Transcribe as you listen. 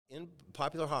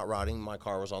Popular Hot Rodding, my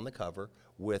car was on the cover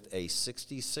with a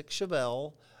 66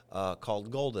 Chevelle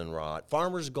called Goldenrod,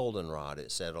 Farmer's Goldenrod,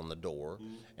 it said on the door,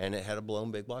 and it had a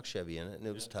blown big block Chevy in it, and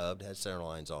it was tubbed, had center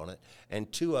lines on it,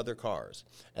 and 2 other cars.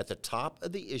 At the top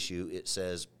of the issue, it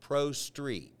says Pro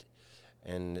Street,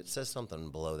 and it says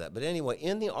something below that. But anyway,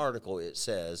 in the article, it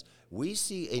says, we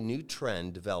see a new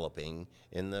trend developing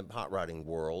in the hot rodding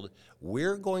world.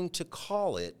 We're going to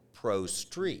call it Pro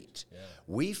Street. Yeah.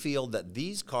 We feel that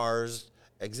these cars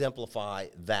exemplify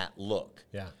that look.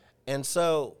 Yeah. And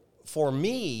so for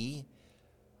me,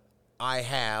 I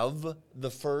have the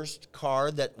first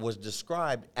car that was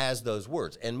described as those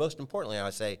words. And most importantly, I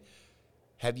say,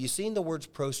 have you seen the words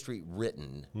Pro Street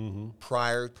written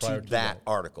prior to that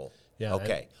article? Yeah.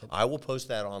 Okay. I will post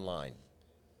that online.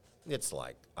 It's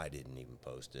like I didn't even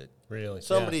post it. Really?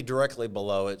 Somebody directly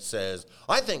below it says,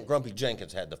 I think Grumpy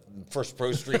Jenkins had the first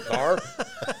Pro Street car.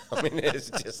 I mean, it's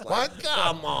just like,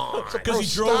 come on. Because he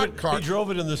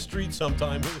drove it in the street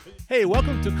sometime. Hey,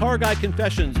 welcome to Car Guy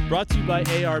Confessions, brought to you by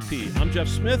ARP. I'm Jeff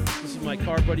Smith. This is my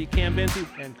car buddy Cam Benty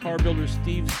and car builder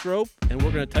Steve Strope, and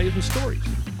we're going to tell you some stories.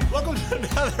 Welcome to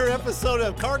another episode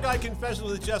of Car Guy Confessions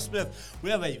with Jeff Smith.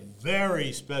 We have a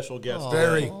very special guest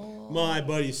today. My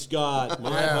buddy Scott.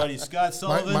 Buddy Scott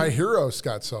Sullivan. My hero,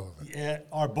 Scott Sullivan. Yeah,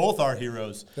 are both our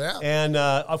heroes. Yeah. And,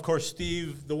 of course,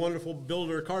 Steve, the wonderful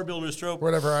car builder Strope.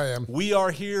 Whatever I am. We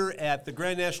are here at the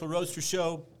Grand National Roadster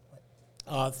Show.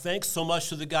 Thanks so much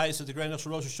to the guys at the Grand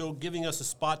National Roadster Show giving us a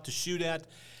spot to shoot at.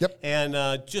 Yep.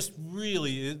 And just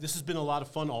really, this has been a lot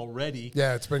of fun already.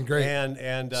 Yeah, it's been great.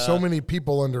 And so many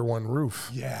people under one roof.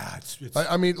 Yeah, it's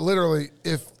I mean, literally,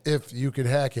 if you could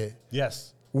hack it,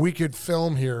 yes, we could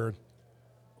film here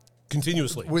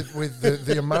continuously with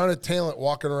the amount of talent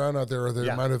walking around out there, or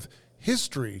the amount of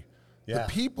history, the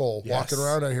people walking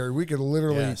around out here. We could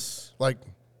literally like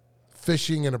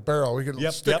fishing in a barrel. We could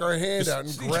stick our hand out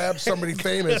and grab somebody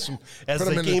famous and put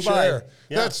them in the chair.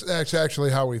 Yeah. That's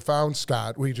actually how we found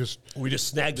Scott. We just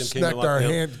snagged him, snagged our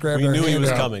hand, grabbed we our knew hand he was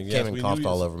out. coming. Came and coughed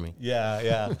all over me.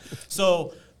 Yeah.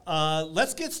 So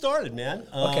let's get started, man.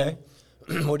 Okay.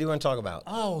 What do you want to talk about?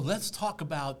 Oh, let's talk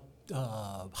about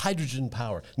hydrogen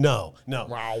power. No.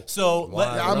 Wow. So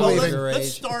Wow.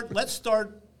 let's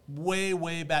start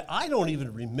way back. I don't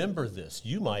even remember this.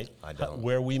 You might. I don't.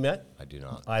 Where we met? I do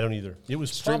not. I don't either. It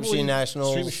was Street Machine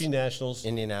Nationals.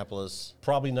 Indianapolis.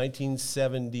 Probably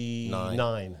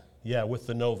 1979. Yeah, with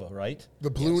the Nova, right?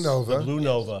 The Blue Nova. The Blue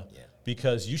Nova. Yeah.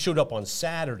 Because you showed up on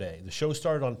Saturday. The show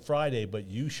started on Friday, but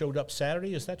you showed up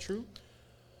Saturday. Is that true?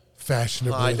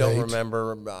 Fashionably I don't late.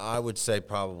 remember. I would say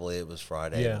probably it was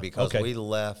Friday because we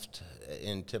left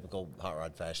in typical hot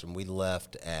rod fashion. We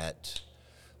left at,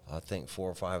 I think,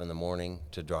 4 or 5 in the morning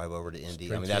to drive over to Indy.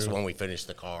 That's when we finished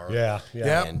the car. Yeah.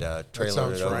 And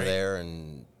trailered it over there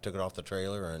and took it off the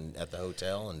trailer and at the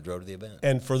hotel and drove to the event.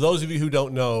 And for those of you who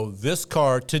don't know, this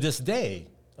car to this day,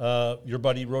 your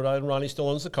buddy Rhode Island Ronnie still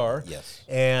owns the car. Yes.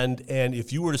 And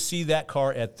if you were to see that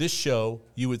car at this show,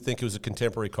 you would think it was a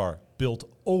contemporary car built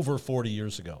over 40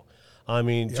 years ago. I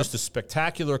mean, just a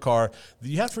spectacular car.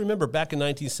 You have to remember, back in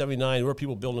 1979, there were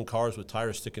people building cars with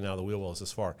tires sticking out of the wheel wells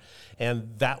this far. And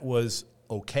that was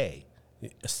okay.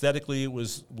 Aesthetically, it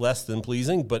was less than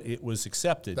pleasing, but it was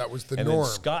accepted. That was the norm. norm.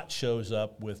 Then Scott shows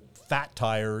up with fat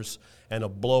tires and a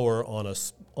blower on a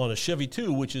Chevy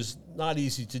 2, which is not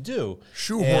easy to do.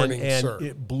 Shoehorning, and sir.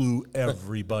 It blew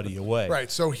everybody away. Right,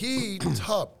 so he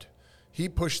tubbed. He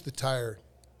pushed the tire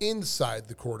inside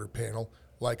the quarter panel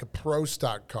like a pro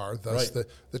stock car, thus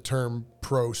the term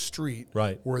Pro Street,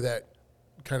 where that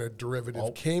kind of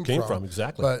derivative came from.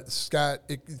 Exactly. But Scott,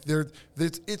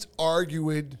 it's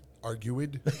argued.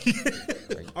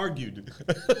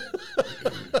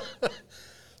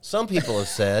 Some people have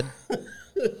said.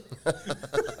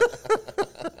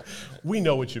 We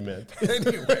know what you meant.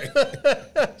 Anyway,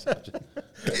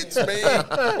 it's me.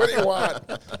 What do you want?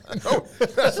 No,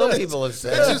 Some people have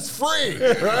said. it's just free,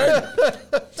 right?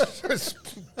 Just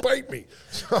bite me.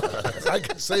 I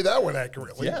can say that one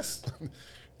accurately. Yes.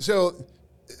 So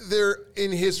there,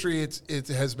 in history, it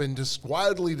has been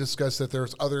widely discussed that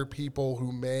there's other people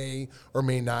who may or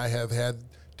may not have had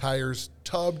tires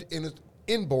tubbed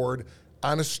inboard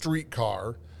on a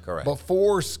streetcar. Correct.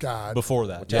 Before Scott. Before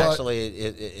that. Which actually,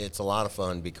 it's a lot of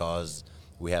fun because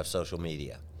we have social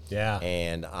media. Yeah.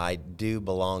 And I do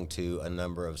belong to a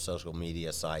number of social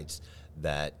media sites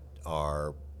that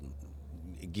are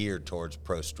geared towards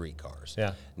pro street cars.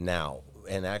 Yeah. Now,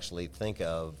 and actually think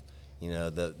of,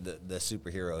 the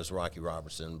superheroes, Rocky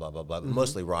Robertson, blah, blah, blah, but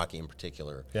mostly Rocky in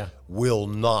particular, will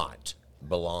not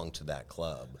belong to that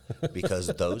club because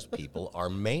those people are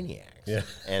maniacs. Yeah.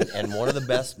 And one of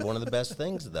the best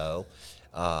things though,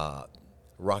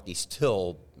 Rocky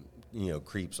still,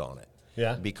 creeps on it.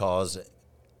 Yeah. Because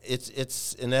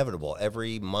it's inevitable.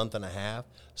 Every month and a half,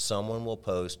 someone will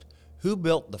post who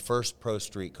built the first pro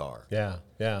street car. Yeah,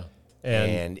 yeah.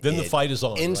 And then the fight is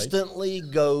on. Instantly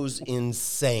goes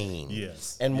insane.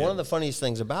 Yes. And one of the funniest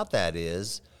things about that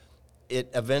is it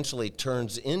eventually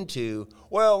turns into,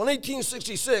 well, in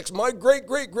 1866, my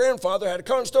great-great-grandfather had a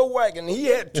Constow wagon. He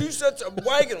had 2 sets of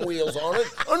wagon wheels on it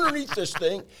underneath this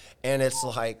thing. And it's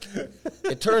like,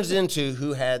 it turns into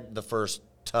who had the first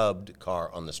tubbed car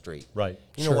on the street. Right.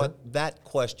 You know what? That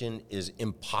question is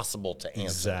impossible to answer.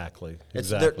 Exactly.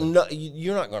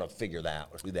 You're not going to figure that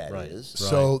who that is.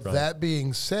 So that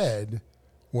being said,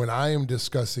 when I am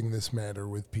discussing this matter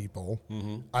with people,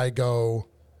 I go,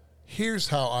 here's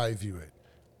how I view it.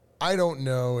 I don't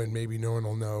know, and maybe no one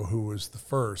will know who was the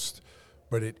first,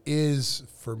 but it is,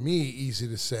 for me, easy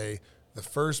to say the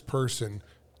first person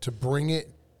to bring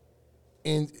it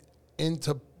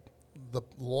into the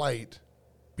light,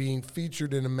 being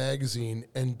featured in a magazine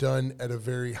and done at a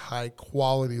very high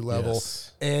quality level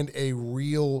and a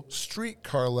real street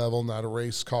car level, not a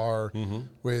race car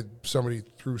with somebody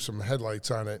threw some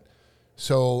headlights on it.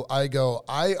 So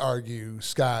I argue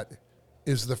Scott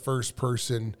is the first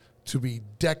person to be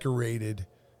decorated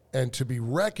and to be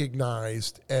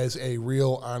recognized as a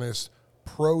real honest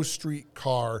pro street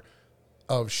car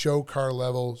of show car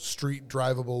level, street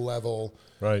drivable level,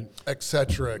 right, et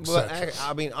cetera, et cetera. But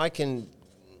I mean, I can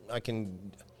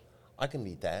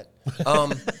meet that.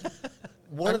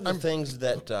 One of the things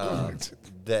that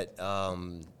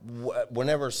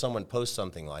whenever someone posts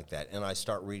something like that, and I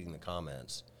start reading the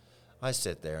comments, I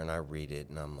sit there and I read it,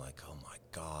 and I'm like, oh my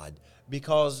God,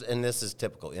 because, and this is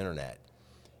typical internet.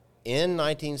 In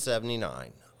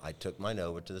 1979, I took my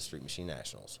Nova to the Street Machine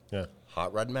Nationals. Yeah.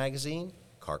 Hot Rod Magazine,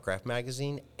 Carcraft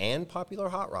Magazine, and Popular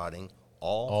Hot Rodding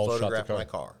all photographed my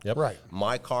car. Yep. Right.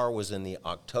 My car was in the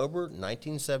October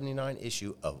 1979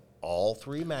 issue of all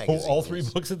 3 magazines. All 3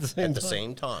 books at the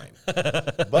same time.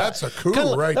 That's a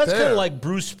coup right that's there. kind of like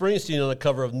Bruce Springsteen on the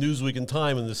cover of Newsweek and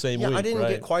Time in the same week. I didn't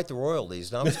get quite the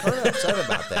royalties. And I was kind of upset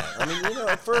about that. I mean,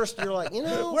 at first you're like,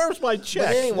 where's my check?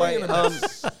 But anyway,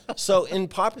 so in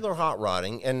Popular Hot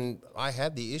Rodding, and I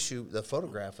had the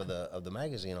photograph of the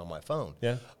magazine on my phone.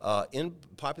 Yeah. In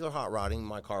Popular Hot Rodding,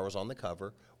 my car was on the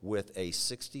cover with a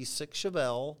 66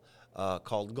 Chevelle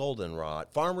called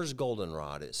Goldenrod, Farmer's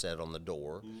Goldenrod, it said on the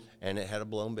door, and it had a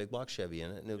blown big block Chevy in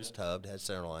it, and it was tubbed, had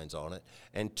center lines on it,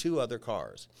 and 2 other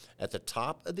cars. At the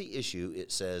top of the issue,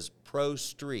 it says Pro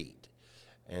Street,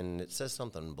 and it says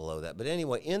something below that. But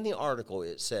anyway, in the article,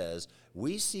 it says,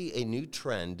 we see a new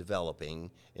trend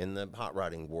developing in the hot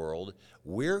rodding world.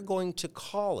 We're going to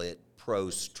call it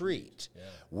Pro Street. Yeah.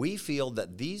 We feel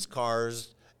that these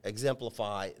cars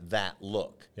exemplify that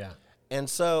look. Yeah. And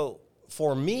so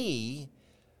for me,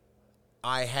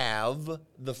 I have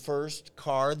the first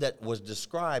car that was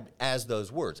described as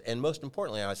those words. And most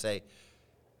importantly, I say,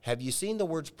 have you seen the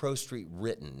words Pro Street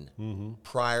written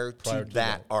prior to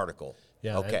that article?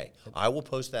 Yeah. Okay. I will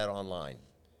post that online.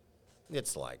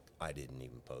 It's like I didn't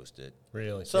even post it.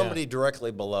 Really? Somebody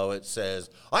directly below it says,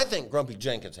 I think Grumpy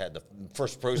Jenkins had the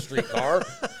first Pro Street car.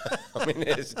 I mean,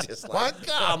 it's just like, what?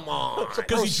 Come on.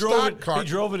 Because he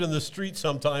drove it in the street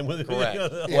sometime with it.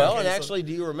 Correct. Well, and actually,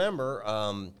 do you remember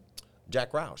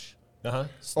Jack Roush? Uh-huh.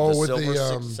 With silver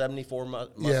the 74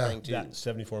 Mustang 2. Yeah,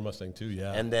 74 Mustang 2,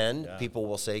 yeah. And then people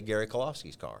will say Gary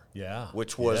Kolofsky's car. Yeah.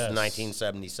 Which was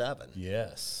 1977.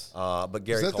 Yes. But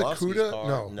Gary Is that the Kolofsky's Cuda?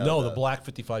 car. No, the black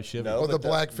 55 Chevy. No, the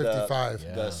black 55.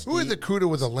 Who had the Cuda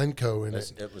with a Lenco in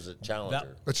it? It was a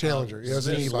Challenger. A Challenger. Yeah, it was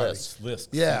an e-body. Lisk.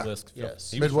 Yeah. Lisk.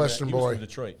 Yes. Midwestern He was boy. from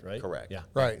Detroit, right? Correct. Yeah.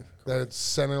 Right. That had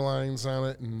center lines on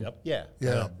it. And Yeah.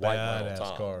 Yeah. White vinyl Badass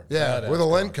top. car. Yeah, with a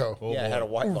Lenco. Oh, Yeah, it had a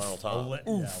boy. white vinyl top.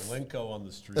 Lenco on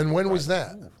the street. And when was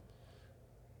that?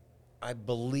 I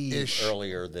believe Ish.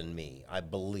 earlier than me. I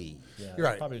believe. Yeah,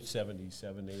 Right. Probably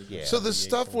 77, 80. Yeah. So the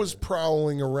stuff was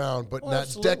prowling around, but not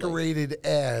absolutely. decorated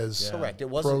as Correct. It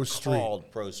Pro wasn't Street.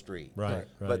 called Pro Street. Right.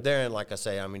 But then, like I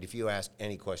say, I mean, if you ask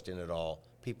any question at all,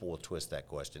 people will twist that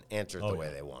question, answer it the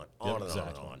way they want, on and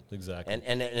exactly. on and on. Exactly.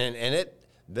 And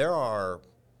there are,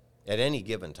 at any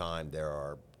given time, there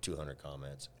are 200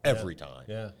 comments every time.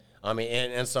 Yeah. I mean,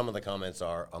 and some of the comments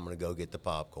are, I'm going to go get the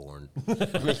popcorn. I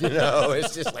mean,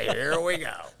 it's just like, here we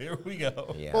go. Here we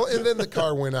go. Yeah. Well, and then the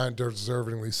car went on,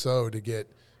 deservingly so, to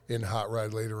get in Hot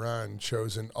Rod later on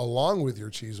chosen, along with your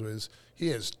Cheese Whiz. He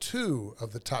has 2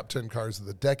 of the top 10 cars of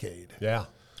the decade. Yeah.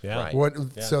 Yeah.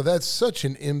 Right. So that's such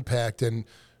an impact, and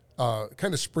kind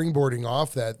of springboarding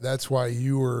off that, that's why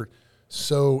you were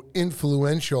so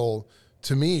influential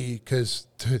to me, because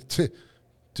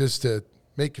just to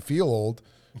make you feel old,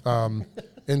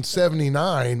 In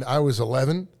 79, I was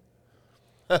 11.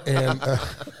 And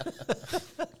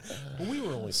we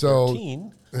were only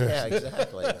 13. Yeah,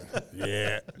 exactly.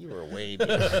 Yeah. You were way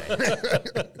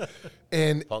behind.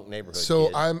 And Punk neighborhood so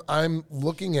kid. I'm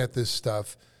looking at this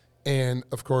stuff, and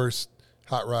of course,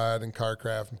 hot rod and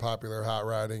carcraft and popular hot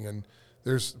rodding, and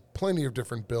there's plenty of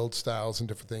different build styles and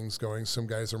different things going. Some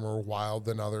guys are more wild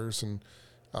than others, and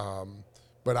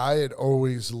but I had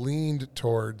always leaned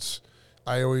towards.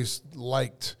 I always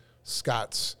liked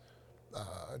Scott's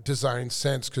design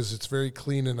sense because it's very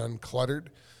clean and uncluttered,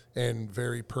 and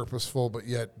very purposeful, but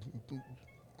yet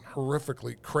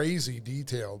horrifically crazy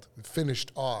detailed,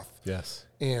 finished off. Yes.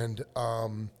 And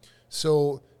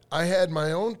so I had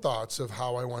my own thoughts of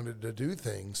how I wanted to do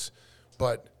things,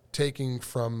 but taking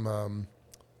from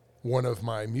one of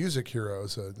my music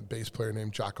heroes, the bass player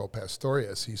named Jaco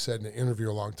Pastorius, he said in an interview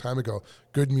a long time ago,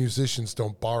 good musicians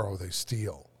don't borrow, they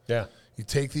steal. Yeah. You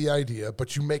take the idea,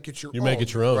 but you make it your own. You make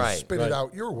it your own. Right. Spit it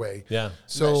out your way. Yeah.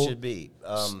 So that should be.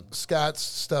 Scott's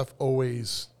stuff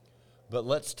always But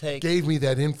let's take gave me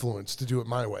that influence to do it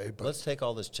my way. But let's take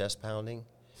all this chest pounding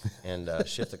and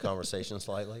shift the conversation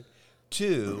slightly.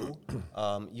 To,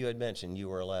 you had mentioned you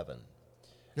were 11.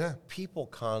 yeah, People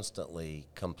constantly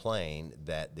complain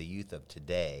that the youth of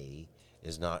today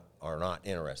are not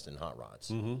interested in hot rods.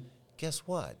 Mm-hmm. Guess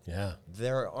what? Yeah.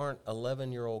 There aren't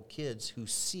 11-year-old kids who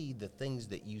see the things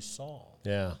that you saw.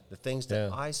 Yeah. The things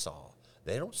that I saw.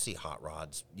 They don't see hot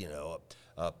rods,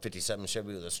 a 57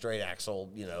 Chevy with a straight axle,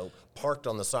 parked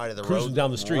on the side of the Cruising road. down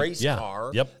the street. Race Yeah.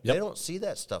 car. Yep. They don't see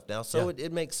that stuff now. So Yeah.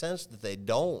 it makes sense that they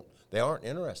aren't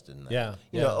interested in that. Yeah.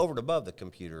 You know, over and above the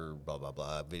computer, blah, blah,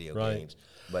 blah, video Right. games.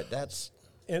 But that's...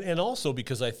 And also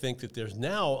because I think that there's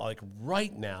now, like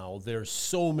right now, there's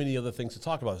so many other things to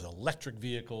talk about. There's electric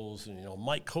vehicles, and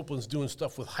Mike Copeland's doing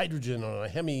stuff with hydrogen on a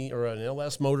Hemi or an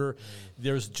LS motor.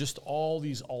 There's just all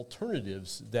these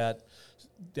alternatives that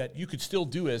you could still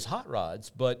do as hot rods,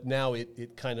 but now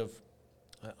it kind of,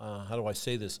 how do I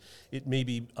say this? It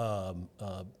maybe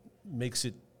makes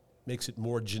it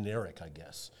more generic, I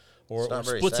guess. Or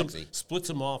splits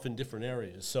them off in different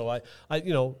areas. So I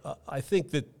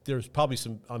think that there's probably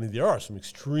there are some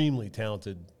extremely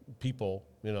talented people,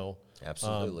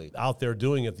 Absolutely. out there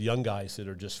doing it. The young guys that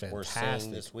are just fantastic. We're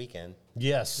seeing this weekend.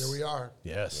 Yes. there we are.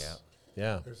 Yes.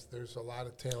 Yeah. There's a lot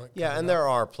of talent. Yeah, coming and up. there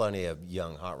are plenty of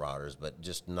young hot rodders, but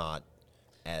just not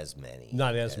as many.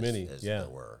 Not as many. As yeah. there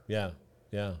were. Yeah.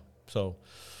 Yeah. So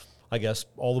I guess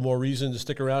all the more reason to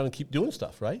stick around and keep doing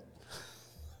stuff, right?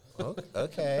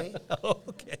 Okay.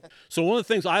 Okay. So one of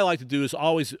the things I like to do is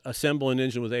always assemble an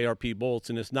engine with ARP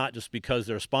bolts, and it's not just because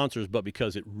they're sponsors, but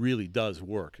because it really does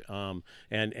work. And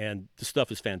the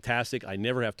stuff is fantastic. I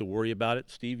never have to worry about it.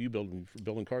 Steve, you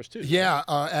building cars too? Yeah,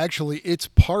 actually, it's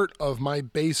part of my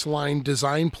baseline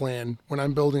design plan when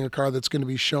I'm building a car that's going to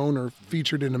be shown or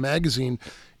featured in a magazine.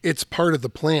 It's part of the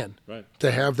plan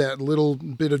to have that little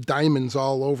bit of diamonds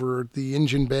all over the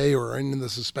engine bay or in the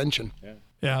suspension. Yeah.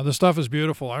 Yeah, the stuff is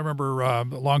beautiful. I remember a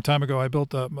long time ago, I built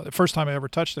the first time I ever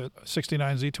touched it,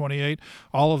 69 Z28.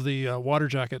 All of the water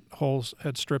jacket holes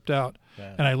had stripped out,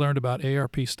 and I learned about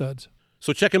ARP studs.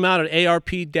 So check them out at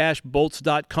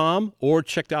arp-bolts.com or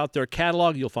check out their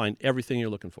catalog. You'll find everything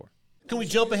you're looking for. Can we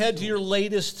jump ahead to your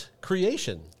latest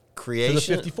creation? Creation? For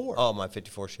the 54. Oh, my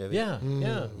 54 Chevy? Yeah,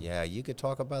 yeah. Yeah, you could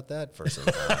talk about that for some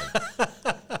time.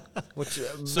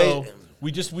 So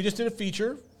we just did a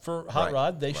feature for Hot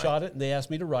Rod. They right. shot it, and they asked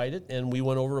me to write it, and we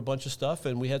went over a bunch of stuff,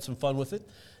 and we had some fun with it.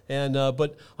 And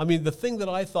but I mean, the thing that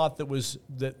I thought that was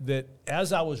that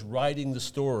as I was writing the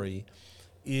story,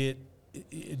 it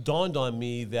dawned on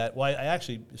me that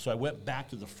I went back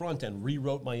to the front and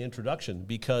rewrote my introduction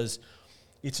because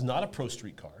it's not a pro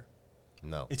street car.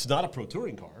 No. It's not a pro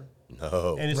touring car.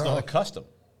 No. And it's not a custom.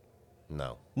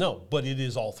 No. No, but it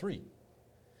is all three.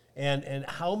 And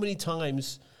how many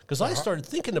times, because I started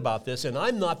thinking about this, and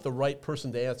I'm not the right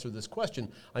person to answer this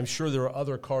question. I'm sure there are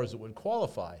other cars that would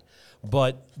qualify.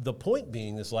 But the point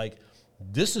being is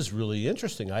this is really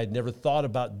interesting. I had never thought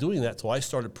about doing that, so I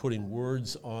started putting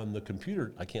words on the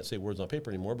computer. I can't say words on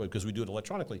paper anymore because we do it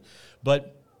electronically.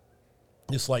 But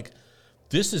it's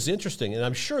this is interesting, and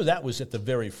I'm sure that was at the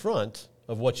very front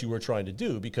of what you were trying to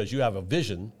do because you have a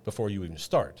vision before you even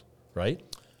start, right?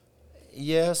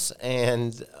 Yes,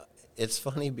 and it's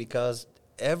funny because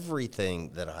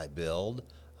everything that I build,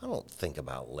 I don't think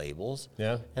about labels.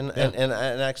 Yeah. And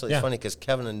actually, it's funny because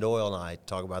Kevin and Doyle and I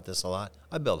talk about this a lot.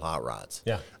 I build hot rods.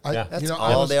 Yeah. That's I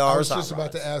all they are. I was is just hot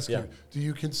about to rods. ask you, do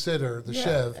you consider the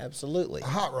Chev absolutely a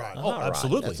hot rod? A hot rod.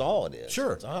 absolutely. That's all it is.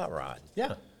 Sure. It's a hot rod.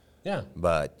 Yeah. Yeah.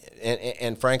 But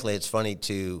and frankly, it's funny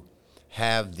to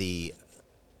have the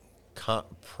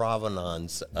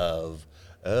provenance of,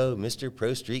 oh, Mr.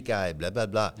 Pro Street Guy, blah, blah,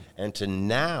 blah, and to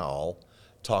now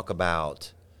talk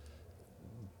about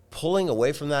pulling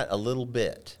away from that a little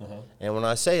bit. And when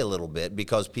I say a little bit,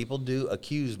 because people do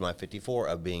accuse my 54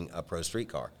 of being a pro street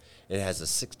car. It has a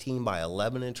 16 by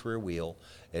 11 inch rear wheel.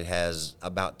 It has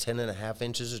about 10.5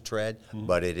 inches of tread,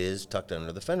 but it is tucked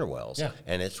under the fender wells,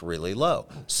 and it's really low.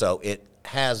 So it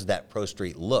has that pro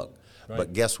street look. Right.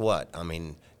 But guess what? I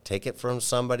mean, take it from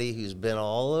somebody who's been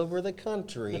all over the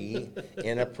country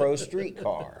in a pro street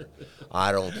car.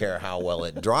 I don't care how well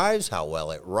it drives, how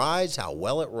well it rides, how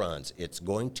well it runs. It's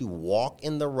going to walk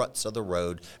in the ruts of the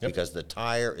road because the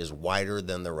tire is wider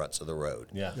than the ruts of the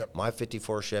road. My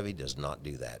 54 Chevy does not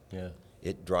do that.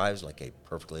 It drives like a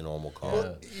perfectly normal car.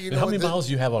 Well, and how many miles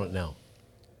do you have on it now?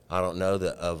 I don't know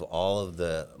that of all of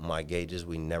my gauges,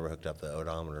 we never hooked up the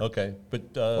odometer. Okay,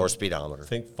 but or speedometer. I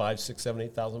think 5, 6, 7,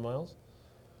 8,000 miles.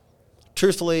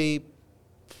 Truthfully,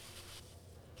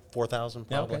 4,000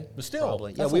 probably. Okay. But still,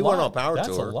 probably. Yeah, we went on Power Tour.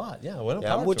 That's a lot. Yeah, we went on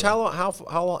Power which Tour.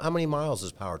 How many miles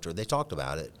is Power Tour? They talked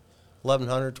about it.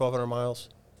 1,100, 1,200 miles.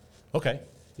 Okay.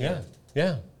 Yeah.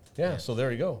 So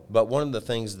there you go. But one of the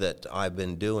things that I've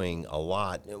been doing a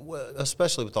lot,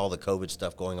 especially with all the COVID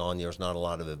stuff going on, there's not a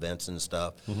lot of events and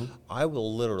stuff. I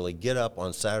will literally get up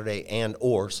on Saturday and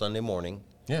or Sunday morning,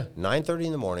 9:30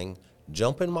 in the morning,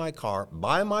 jump in my car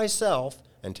by myself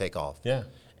and take off.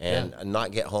 And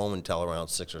not get home until around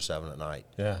 6 or 7 at night.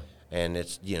 And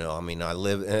it's, I mean, I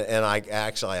live, and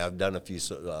I've done a few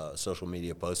social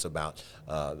media posts about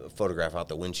photograph out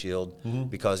the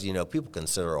windshield because, people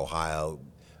consider Ohio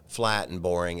flat and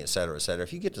boring, et cetera, et cetera.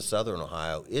 If you get to southern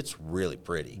Ohio, it's really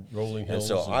pretty. Rolling hills.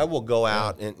 And so I will go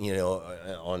out and,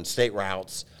 on state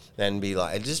routes and be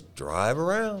like, just drive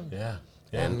around.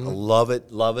 And love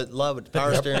it.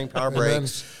 Power steering, power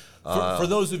brakes. For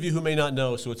those of you who may not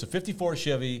know, so it's a 54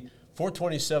 Chevy,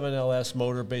 427 LS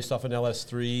motor based off an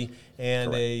LS3,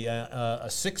 and a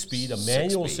 6-speed, a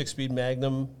manual 6-speed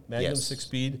Magnum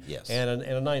 6-speed, and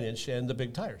a 9-inch, and the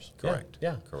big tires. Correct.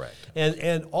 Correct.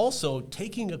 And also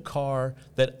taking a car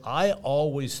that I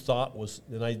always thought was,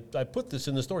 and I put this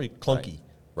in the story, clunky,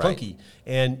 clunky,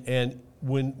 and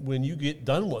when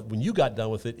you got done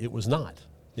with it, it was not.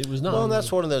 It was not. Well, and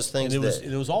that's one of those things. And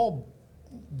it was all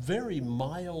very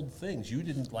mild things. You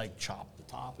didn't chop the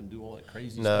top and do all that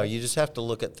crazy stuff. No, you just have to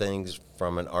look at things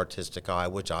from an artistic eye,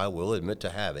 which I will admit to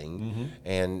having,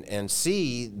 and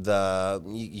see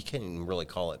you can't even really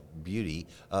call it beauty,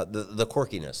 the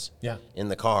quirkiness in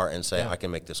the car, and say I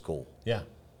can make this cool.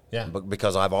 But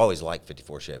because I've always liked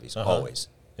 54 Chevys, always.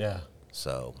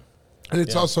 So, and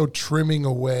it's also trimming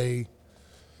away.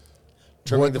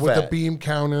 With the beam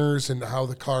counters and how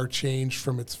the car changed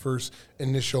from its first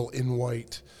initial in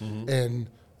white and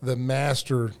the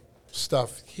master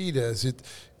stuff he does.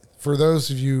 For those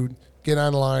of you, get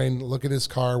online, look at his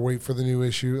car, wait for the new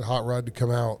issue, Hot Rod, to come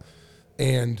out,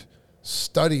 and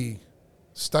study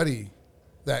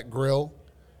that grill,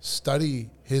 study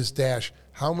his dash.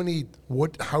 How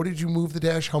did you move the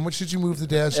dash? How much did you move the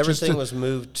dash? Everything was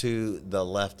moved to the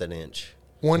left an inch.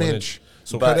 1 inch.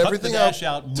 So cut cut everything the dash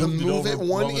out, to move it 1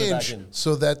 roll it inch back in.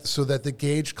 so that the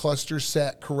gauge cluster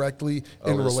sat correctly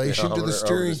in relation to the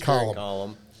steering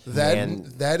column.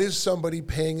 That is somebody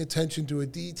paying attention to a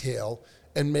detail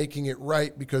and making it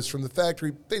right, because from the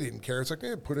factory they didn't care. It's like,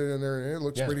 put it in there and it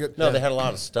looks pretty good. No, they had a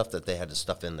lot of stuff that they had to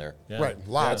stuff in there. Right,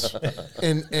 lots.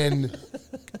 and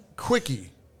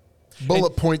quickie,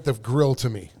 bullet point the grill to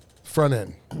me, front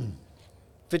end.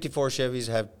 54 Chevys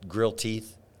have grill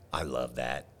teeth. I love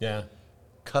that.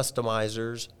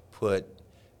 Customizers put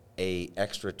a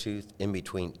extra tooth in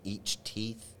between each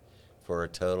teeth for a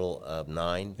total of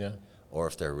 9. Or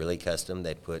if they're really custom,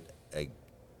 they put a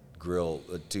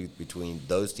tooth between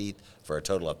those teeth for a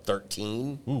total of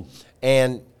 13.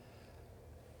 And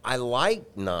I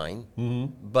like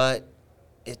 9, but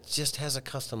it just has a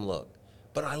custom look.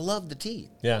 But I love the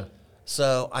teeth.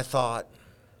 So I thought,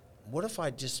 what if I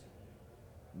just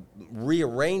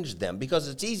rearrange them, because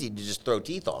it's easy to just throw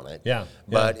teeth on it.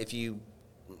 But if you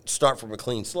start from a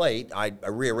clean slate, I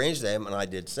rearranged them and I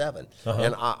did 7.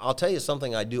 And I'll tell you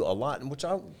something I do a lot, in which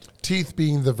teeth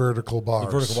being the vertical bars.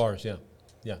 The vertical bars,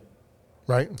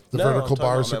 right? The vertical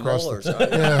bars across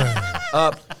the.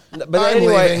 But I'm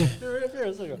anyway,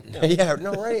 leaving.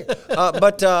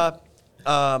 But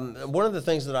one of the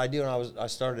things that I do, and I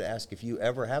started to ask if you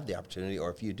ever have the opportunity, or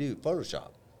if you do,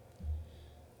 Photoshop.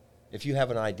 If you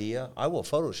have an idea, I will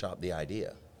Photoshop the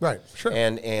idea. Right, sure.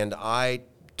 And I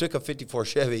took a 54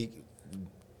 Chevy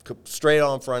straight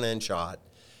on front end shot,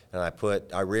 and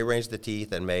I rearranged the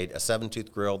teeth and made a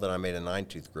 7-tooth grill. Then I made a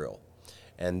 9-tooth grill,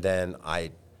 and then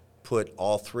I put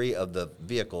all three of the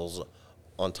vehicles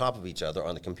on top of each other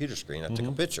on the computer screen. I took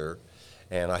a picture,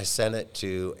 and I sent it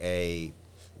to a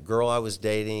girl I was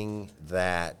dating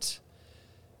that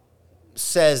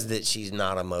says that she's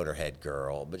not a motorhead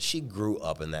girl, but she grew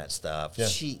up in that stuff. Yeah.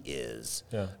 She is.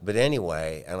 Yeah. But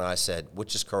anyway, and I said,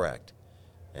 which is correct?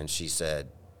 And she said,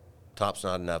 top's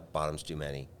not enough, bottom's too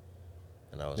many.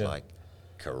 And I was like,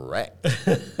 correct.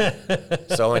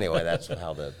 So anyway, that's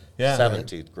how the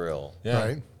 7-tooth grill. Yeah.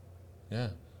 Right. Yeah.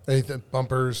 Anything,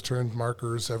 bumpers, trim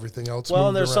markers, everything else. Well,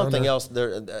 and moved there's around something there? else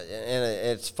there, and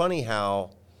it's funny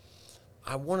how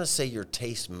I want to say your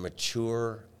tastes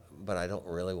mature, but I don't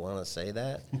really want to say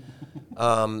that.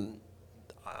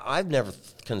 I've never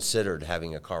considered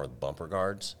having a car with bumper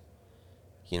guards.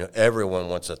 You know, everyone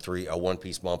wants a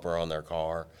one-piece bumper on their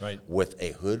car with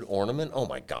a hood ornament. Oh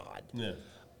my God! Yeah.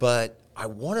 But I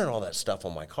wanted all that stuff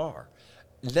on my car.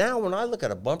 Now, when I look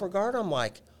at a bumper guard, I'm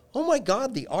like, oh my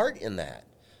God, the art in that.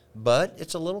 But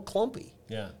it's a little clumpy.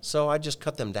 Yeah. So I just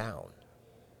cut them down.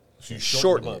 So you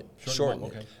Shorten it. Shorten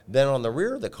them, okay. Then on the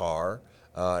rear of the car,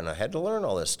 and I had to learn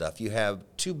all this stuff, you have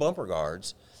two bumper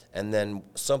guards and then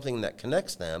something that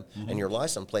connects them, and your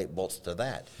license plate bolts to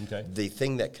that. Okay. The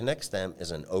thing that connects them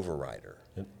is an overrider.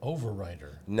 An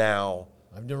overrider. Now,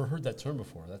 I've never heard that term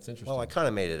before. That's interesting. well, I kind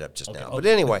of made it up just now. But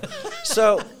anyway,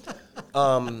 so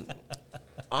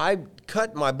I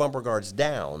cut my bumper guards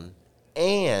down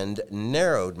and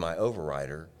narrowed my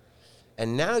overrider,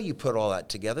 and now you put all that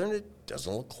together, and it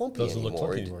doesn't look clumpy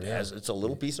anymore. It's a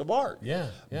little piece of art. Yeah.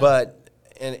 But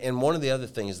and one of the other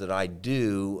things that I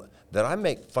do that I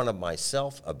make fun of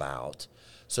myself about.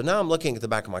 So now I'm looking at the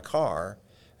back of my car,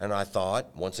 and I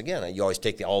thought, once again, you always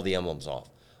take all the emblems off.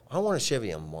 I want a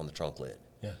Chevy emblem on the trunk lid.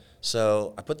 Yeah.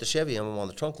 So I put the Chevy emblem on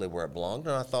the trunk lid where it belonged,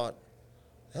 and I thought,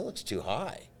 that looks too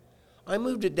high. I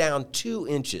moved it down 2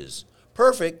 inches.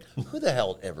 Perfect. Who the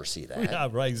hell would ever see that? Yeah,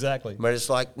 right, exactly. But it's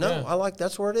like, no, I like,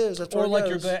 that's where it is. That's where Or it like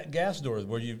goes. your gas doors,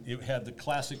 where you had the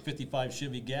classic 55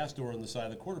 Chevy gas door on the side of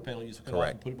the quarter panel. You just cut it off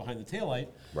and put it behind the taillight,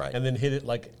 and then hit it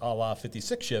like a la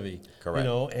 56 Chevy. Correct. You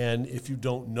know, and if you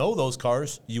don't know those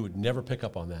cars, you would never pick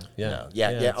up on that. Yeah. No. Yeah.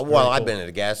 it's Well, very I've cool. been at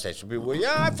a gas station. People,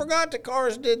 I forgot the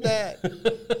cars did that.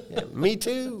 Yeah, me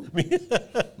too.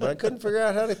 But I couldn't figure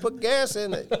out how to put gas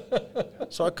in it.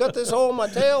 So I cut this hole in my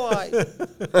taillight.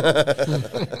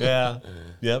 Yeah.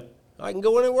 Yep. I can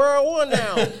go anywhere I want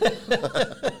now.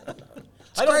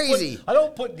 It's crazy. I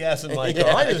don't put gas in my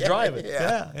car. I just drive it.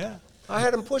 Yeah. I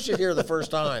had him push it here the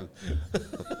first time.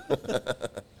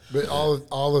 But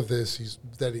all of this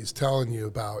that he's telling you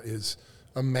about is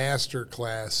a master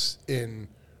class in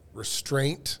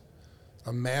restraint,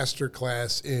 a master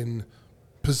class in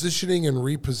positioning and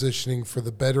repositioning for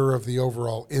the better of the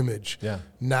overall image,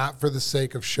 not for the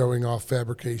sake of showing off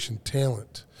fabrication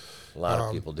talent. A lot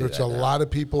of people do There's that a now. lot of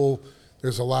people.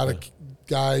 There's a lot of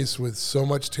guys with so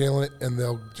much talent, and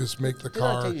they'll just make the Did I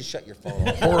car tell you to shut your phone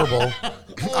off? horrible.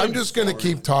 I'm just going to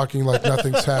keep talking like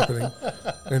nothing's happening.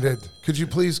 And could you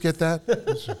please get that?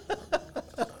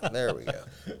 There we go.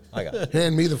 I got it.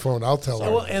 Hand me the phone. I'll tell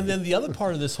Well, her. and then the other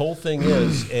part of this whole thing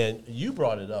is, and you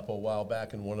brought it up a while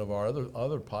back in one of our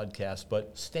other podcasts,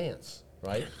 but stance,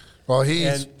 right? Well,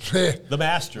 he's The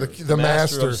master. The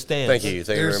master. of stance. Thank you.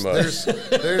 Thank you very much.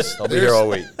 I'll be here all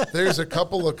week. There's a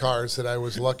couple of cars that I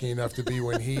was lucky enough to be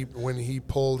when he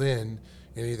pulled in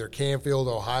either Canfield,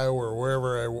 Ohio, or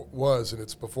wherever I was, and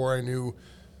it's before I knew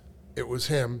it was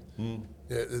him.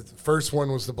 The first one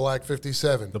was the black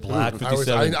 57. The black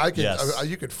 57.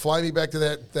 You could fly me back to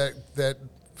that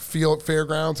field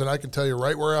fairgrounds, and I can tell you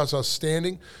right where I was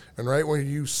standing, and right when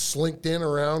you slinked in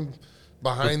around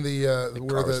behind the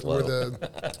where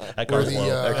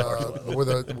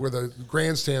the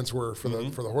grandstands were for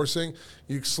the horsing.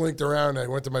 You slinked around. I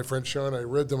went to my friend Sean. I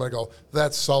ribbed him. I go,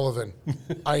 "That's Sullivan.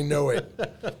 I know it."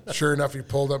 Sure enough, he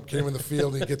pulled up, came in the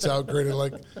field. He gets out grinning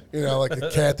like a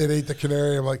cat that ate the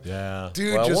canary. I'm like,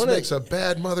 dude, Well, just makes a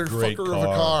bad motherfucker of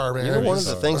a car, man. You know, one of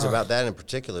the things about that in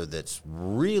particular that's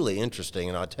really interesting,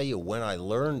 and I'll tell you when I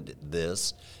learned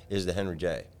this, is the Henry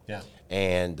J. Yeah.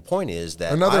 And the point is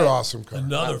that Another awesome car.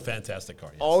 Another fantastic car.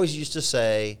 Yes. always used to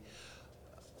say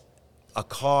a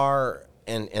car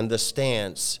and the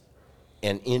stance,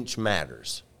 an inch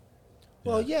matters.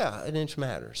 Well, yeah, an inch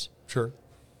matters. Sure.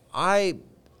 I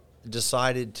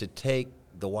decided to take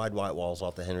the wide white walls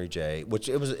off the Henry J, which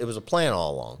it was a plan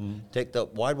all along. Take the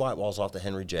wide white walls off the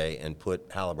Henry J and put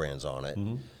Halibrands on it.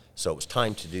 So it was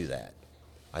time to do that.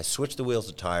 I switched the wheels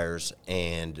to tires,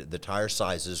 and the tire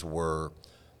sizes were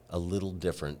a little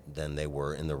different than they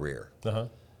were in the rear.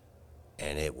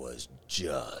 And it was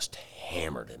just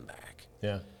hammered in back.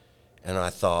 Yeah. And I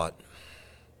thought,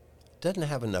 doesn't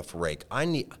have enough rake.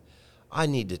 I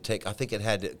need to take, I think it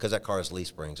had to, because that car has leaf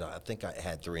springs, I think I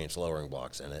had 3-inch lowering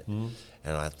blocks in it. And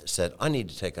I said, I need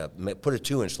to put a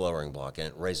 2-inch lowering block in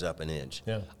it, raise it up an inch.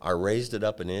 Yeah. I raised it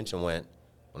up an inch and went,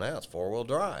 well, now it's 4-wheel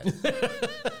drive.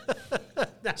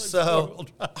 So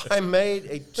I made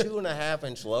a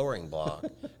 2.5-inch lowering block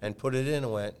and put it in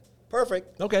and went,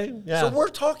 perfect. Okay, yeah. So we're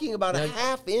talking about a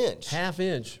half-inch.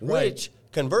 Half-inch, right. Which,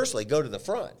 conversely, go to the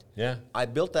front. Yeah. I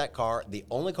built that car, the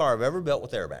only car I've ever built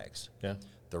with airbags. Yeah.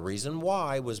 The reason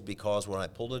why was because when I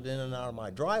pulled it in and out of my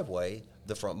driveway,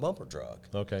 the front bumper drug.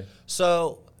 Okay.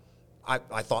 So I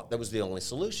thought that was the only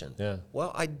solution. Yeah.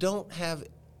 Well, I don't have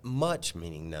much,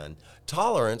 meaning none,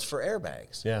 tolerance for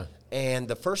airbags. Yeah. And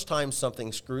the first time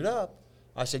something screwed up,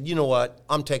 I said, you know what?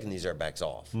 I'm taking these airbags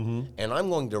off. And I'm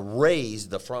going to raise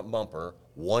the front bumper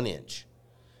 1 inch.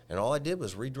 And all I did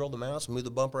was re-drill the mounts, move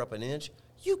the bumper up an inch.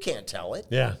 You can't tell it.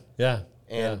 Yeah, yeah.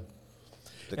 And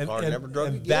the car never drug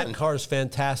and again. that car is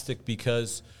fantastic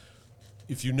because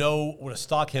if you know what a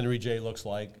stock Henry J looks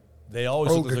like, they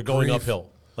always look like they're going uphill.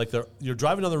 Like you're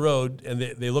driving on the road and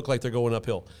they look like they're going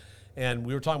uphill. And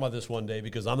we were talking about this one day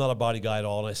because I'm not a body guy at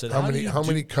all. And I said, how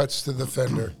many cuts to the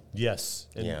fender? Yes.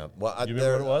 And yeah. Well, you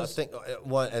remember what it was? I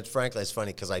think, frankly, it's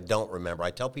funny because I don't remember.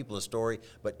 I tell people the story,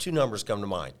 but 2 numbers come to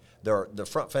mind. The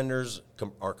front fenders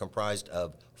are comprised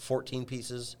of 14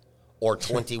 pieces or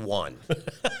 21.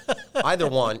 Either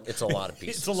one, it's a lot of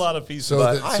pieces. It's a lot of pieces. So,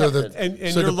 to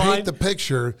paint the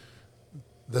picture,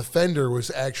 the fender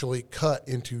was actually cut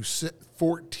into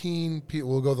 14 pieces.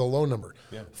 We'll go the low number.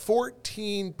 Yeah.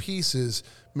 14 pieces,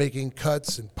 making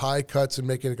cuts and pie cuts and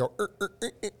making it go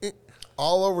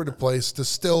all over the place to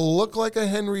still look like a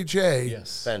Henry J.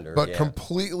 Fender, but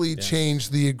completely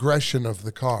change the aggression of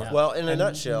the car. Yeah. Well, in a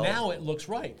nutshell, now it looks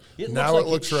right. It now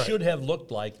looks like it should have looked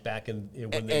like back when they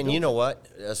and built you know what?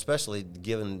 Especially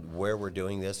given where we're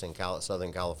doing this in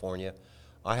Southern California,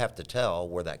 I have to tell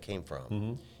where that came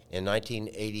from. In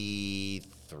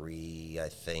 1983, I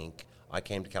think, I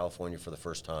came to California for the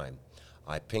first time.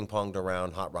 I ping-ponged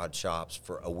around hot rod shops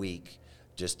for a week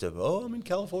just to, I'm in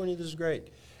California, this is great.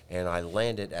 And I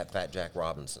landed at Fat Jack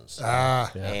Robinson's.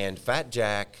 And Fat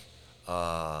Jack,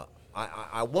 I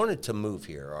wanted to move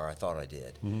here, or I thought I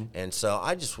did. And so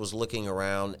I just was looking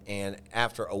around, and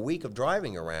after a week of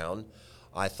driving around,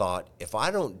 I thought, if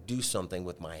I don't do something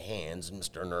with my hands,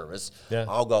 Mr. Nervous,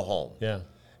 I'll go home. Yeah.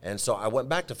 And so I went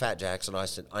back to Fat Jack's, and I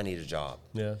said, I need a job.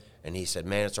 Yeah. And he said,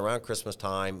 man, it's around Christmas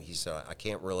time. He said, I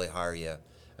can't really hire you.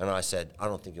 And I said, I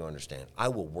don't think you understand. I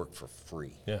will work for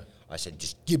free. Yeah. I said,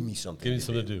 just give me something Give me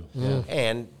something to do. Yeah.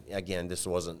 And, again, this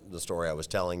wasn't the story I was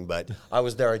telling, but I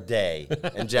was there a day,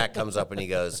 and Jack comes up and he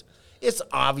goes, it's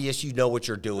obvious you know what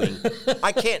you're doing.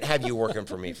 I can't have you working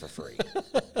for me for free.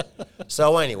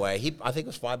 So anyway, I think it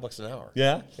was $5 an hour.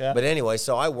 Yeah, yeah. But anyway,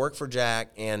 so I worked for Jack,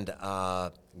 and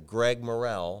Greg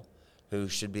Morrell, who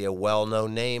should be a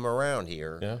well-known name around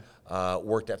here,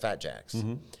 worked at Fat Jack's.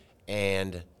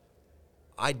 And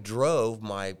I drove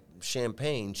my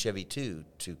Champagne Chevy 2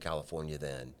 to California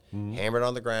then. Hammered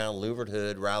on the ground, louvered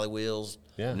hood, rally wheels,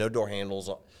 no door handles.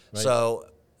 Right. So,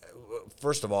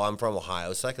 first of all, I'm from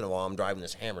Ohio. Second of all, I'm driving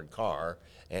this hammered car.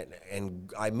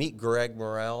 And I meet Greg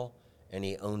Morrell, and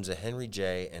he owns a Henry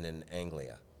J and an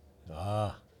Anglia.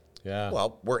 Ah, yeah.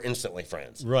 Well, we're instantly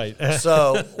friends. Right.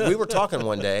 So we were talking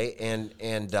one day,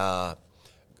 and I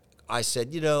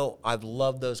said, I've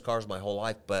loved those cars my whole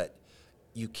life, but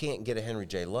you can't get a Henry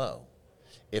J low.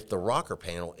 If the rocker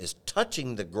panel is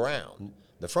touching the ground,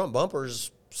 the front bumper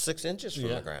is 6 inches from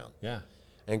the ground. Yeah.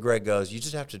 And Greg goes, you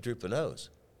just have to droop the nose.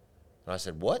 And I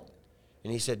said, what?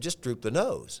 And he said, just droop the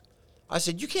nose. I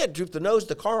said, you can't droop the nose.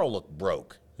 The car will look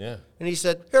broke. Yeah. And he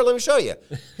said, here, let me show you.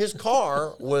 His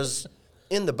car was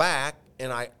in the back,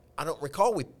 and I don't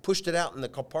recall, we pushed it out in the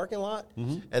parking lot,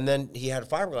 and then he had a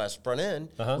fiberglass front end.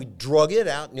 We drug it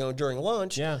out, during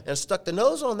lunch, and stuck the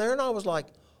nose on there, and I was like,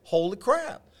 holy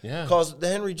crap. Yeah. Because the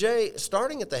Henry J,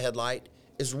 starting at the headlight,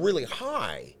 is really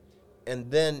high,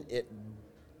 and then it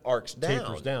arcs down.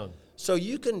 Tapers down. So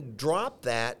you can drop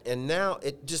that, and now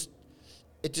it's just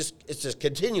a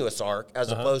continuous arc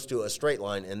as opposed to a straight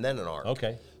line and then an arc.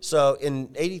 Okay. So in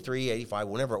 83, 85,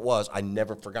 whenever it was, I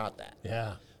never forgot that.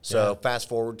 Yeah. So fast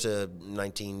forward to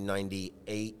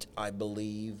 1998, I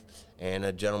believe, and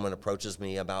a gentleman approaches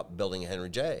me about building a Henry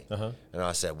J. And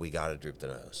I said, we got to droop the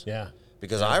nose. Yeah.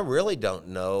 Because I really don't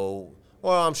know.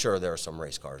 Well, I'm sure there are some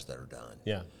race cars that are done.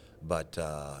 Yeah. But,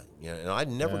 and I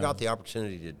never got the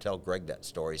opportunity to tell Greg that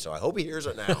story, so I hope he hears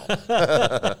it now.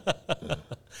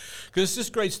 Because it's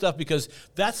just great stuff, because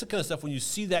that's the kind of stuff, when you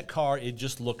see that car, it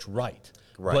just looks right.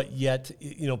 Right. But yet,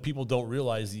 people don't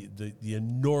realize the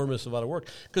enormous amount of work.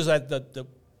 Because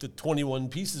the the 21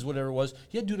 pieces, whatever it was.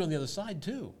 You had to do it on the other side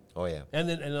too. Oh yeah. And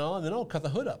then I'll cut the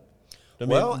hood up.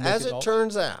 Well, as it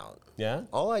turns out, yeah,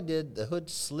 all I did, the hood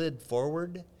slid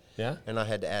forward. Yeah. And I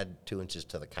had to add 2 inches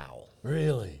to the cowl.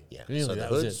 Really? Yeah. Really? So the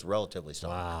hood's relatively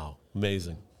strong. Wow.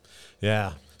 Amazing.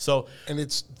 Yeah. So. And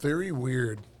it's very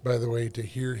weird, by the way, to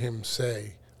hear him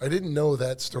say, I didn't know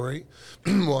that story.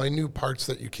 Well, I knew parts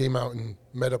that you came out and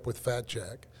met up with Fat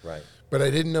Jack. Right. But I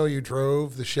didn't know you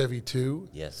drove the Chevy 2.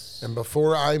 Yes. And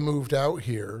before I moved out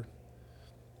here,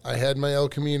 I had my El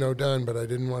Camino done, but I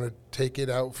didn't want to take it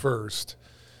out first.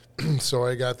 So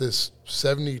I got this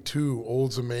 72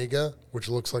 Olds Omega, which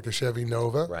looks like a Chevy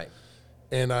Nova. Right.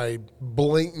 And I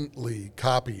blatantly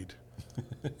copied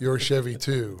your Chevy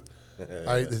 2.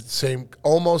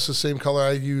 Almost the same color.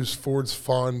 I use Ford's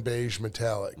Fawn Beige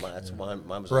Metallic. Mine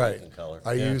was right. a different color.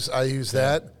 I use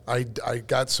that. I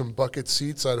got some bucket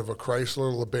seats out of a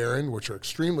Chrysler LeBaron, which are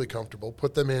extremely comfortable.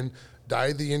 Put them in,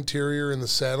 dyed the interior in the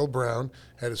saddle brown,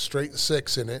 had a straight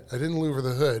 6 in it. I didn't louver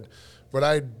the hood,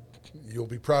 but you'll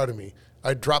be proud of me.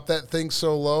 I'd drop that thing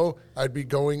so low, I'd be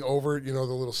going over, the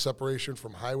little separation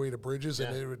from highway to bridges,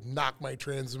 and it would knock my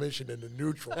transmission into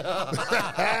neutral.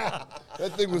 That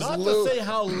thing was low. Not low. to say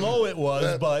how low it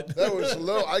was, but that was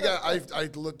low. I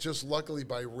just luckily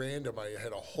by random, I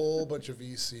had a whole bunch of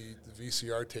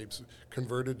VCR tapes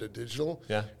converted to digital,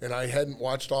 and I hadn't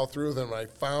watched all through them. I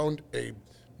found a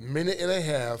minute and a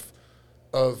half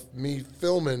of me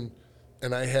filming,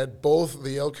 and I had both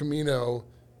the El Camino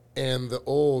and the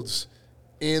Olds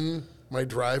in my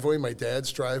driveway, my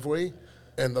dad's driveway,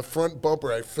 and the front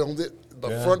bumper, I filmed it.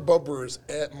 The front bumper is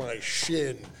at my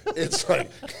shin. It's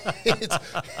like,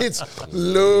 it's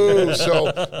low.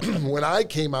 So when I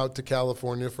came out to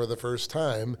California for the first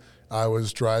time, I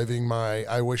was driving my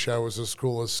I Wish I Was as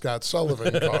Cool as Scott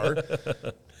Sullivan car.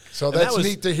 So that's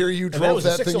neat to hear you drove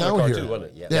that thing out here. Too,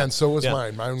 wasn't it? Yeah, and so was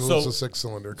mine. Mine was a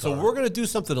 6-cylinder car. So we're going to do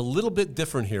something a little bit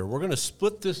different here. We're going to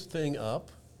split this thing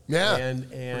up. Yeah, and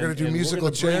we're going to do musical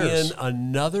we're gonna chairs. Bring in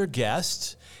another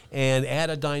guest and add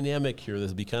a dynamic here. This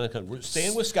will be kind of. We're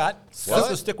staying with Scott. Scott's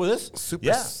going to stick with us.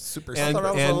 Super. I thought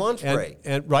I was on lunch break.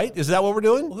 And right, is that what we're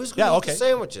doing? Well, who's going to eat the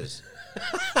sandwiches?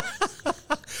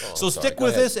 So stick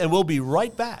with us, and we'll be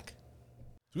right back.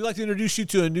 We'd like to introduce you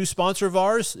to a new sponsor of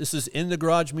ours. This is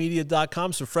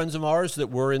InTheGarageMedia.com. Some friends of ours that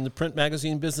were in the print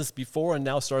magazine business before and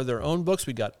now started their own books.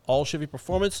 We got All Chevy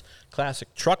Performance, Classic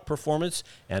Truck Performance,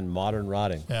 and Modern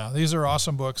Rotting. Yeah, these are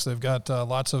awesome books. They've got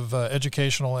lots of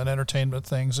educational and entertainment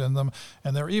things in them,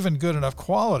 and they're even good enough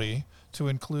quality to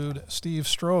include Steve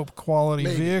Strope quality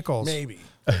vehicles. Maybe.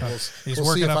 He's we'll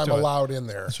working see if up I'm to allowed in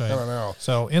there. That's right. I don't know.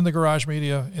 So In the Garage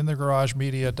Media,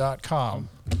 InTheGarageMedia.com.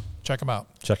 Check them out.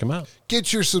 Check them out.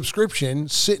 Get your subscription,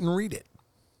 sit and read it.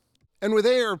 And with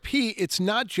ARP, it's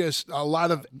not just a lot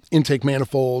of intake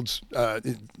manifolds,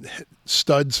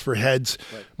 studs for heads,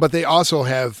 but they also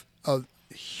have a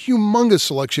humongous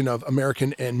selection of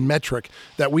American and metric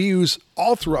that we use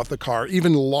all throughout the car,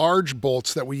 even large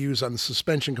bolts that we use on the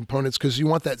suspension components, because you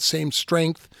want that same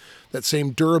strength, that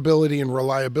same durability and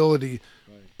reliability,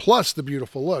 plus the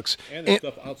beautiful looks. And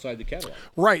stuff outside the catalog.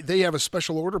 Right. They have a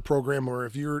special order program where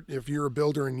if you're a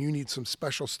builder and you need some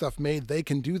special stuff made, they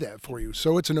can do that for you.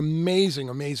 So it's an amazing,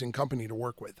 amazing company to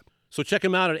work with. So check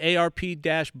them out at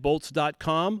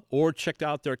arp-bolts.com or check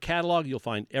out their catalog. You'll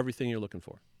find everything you're looking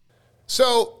for.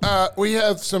 So we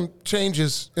have some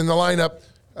changes in the lineup.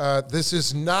 This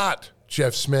is not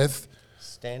Jeff Smith.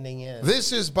 Standing in.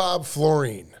 This is Bob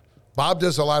Florine. Bob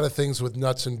does a lot of things with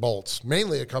nuts and bolts,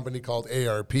 mainly a company called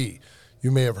ARP.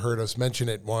 You may have heard us mention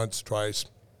it once, twice,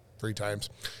 3 times.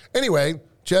 Anyway,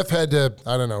 Jeff had to,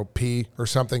 I don't know, pee or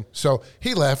something, so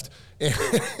he left.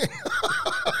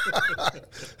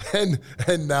 And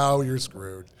now you're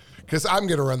screwed because I'm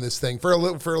going to run this thing for a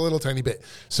little tiny bit.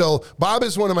 So Bob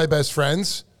is one of my best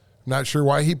friends. Not sure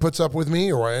why he puts up with me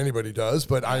or why anybody does,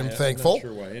 but I'm thankful. I'm not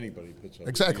sure why anybody puts up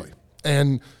Exactly. with me.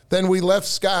 And then we left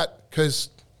Scott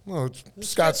because, well, it's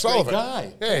Scott Sullivan.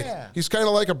 guy. Hey, he's kind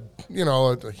of like a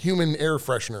human air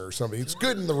freshener or something. It's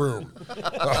good in the room.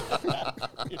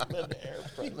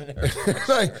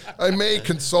 I may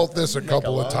consult this a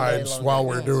couple of times while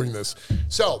we're doing this.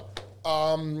 So,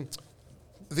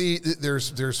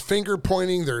 there's finger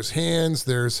pointing, there's hands,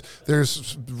 there's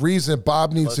reason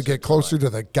Bob needs to get closer to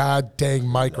the god dang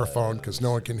microphone because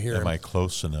no one can hear him. Am I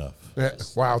close enough? Yeah,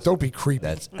 wow, don't be creepy.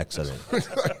 That's excellent.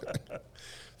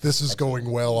 This is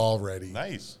going well already.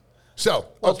 Nice. So,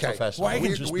 okay. Professional. Why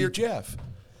can just be Jeff?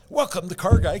 Welcome to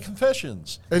Car Guy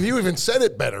Confessions. And you even said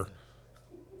it better.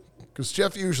 Because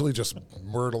Jeff usually just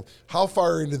myrtle. How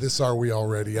far into this are we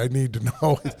already? I need to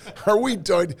know. Are we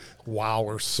done? Wow,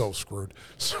 we're so screwed.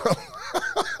 So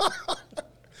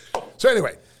So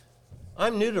anyway,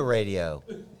 I'm new to radio.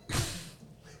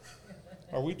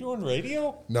 Are we doing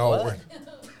radio? no,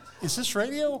 Is this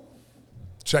radio?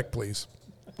 check please.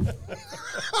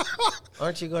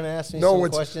 Aren't you going to ask me No, some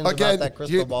it's questions again. about that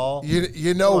crystal ball?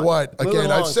 You know Come on, what? move Again,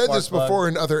 I've along, said this Sparkplug. before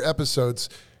in other episodes.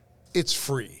 It's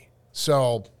free,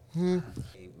 so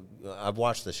I've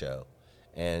watched the show,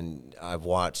 and I've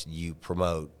watched you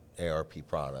promote ARP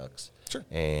products. Sure.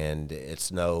 And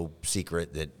it's no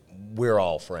secret that we're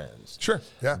all friends. Sure,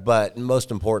 yeah. But most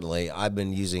importantly, I've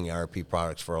been using ARP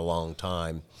products for a long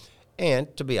time,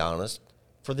 and to be honest,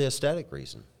 for the aesthetic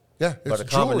reason. yeah. But a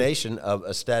it's jewelry. combination of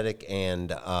aesthetic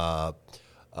and,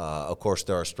 of course,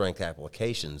 there are strength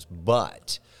applications.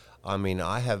 But, I mean,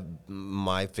 I have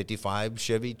my 55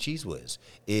 Chevy Cheese Whiz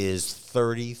is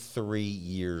 33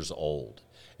 years old.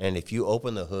 And if you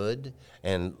open the hood,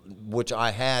 and which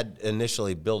I had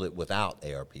initially built it without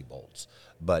ARP bolts,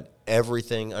 but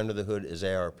everything under the hood is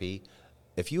ARP.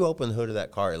 If you open the hood of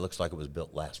that car, it looks like it was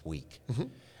built last week.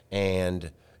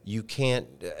 And you can't,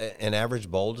 an average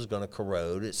bolt is going to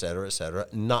corrode, et cetera,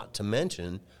 not to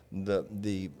mention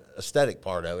the aesthetic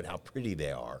part of it, how pretty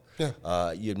they are.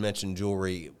 Yeah. You'd mentioned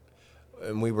jewelry,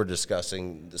 and we were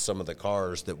discussing some of the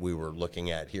cars that we were looking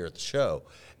at here at the show.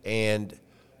 And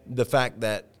the fact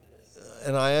that,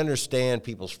 and I understand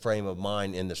people's frame of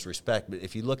mind in this respect, but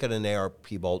if you look at an ARP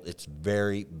bolt, it's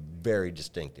very, very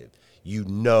distinctive. You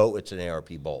know it's an ARP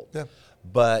bolt. Yeah.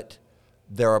 But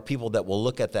there are people that will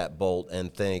look at that bolt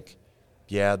and think,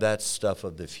 yeah, that's stuff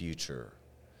of the future.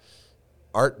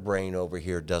 Art Brain over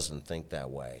here doesn't think that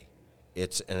way.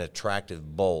 It's an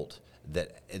attractive bolt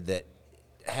that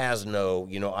has no,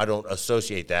 I don't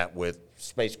associate that with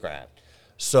spacecraft.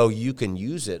 So you can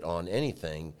use it on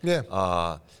anything.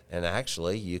 Yeah. And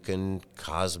actually, you can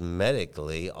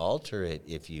cosmetically alter it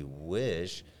if you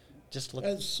wish. Just look.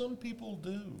 As some people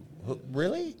do.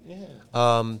 Really? Yeah.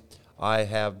 I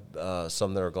have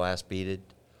some that are glass beaded.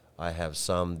 I have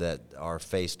some that are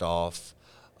faced off.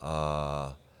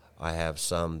 I have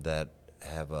some that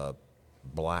have a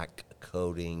black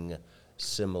coating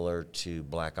similar to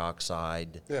black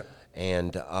oxide. Yeah.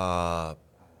 And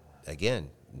again,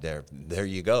 there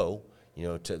you go.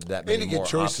 To that many And you more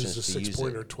get choices options of to use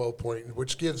 6-point it. or 12-point,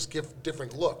 which gives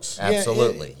different looks.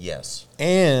 Absolutely, yes.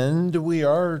 And we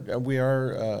are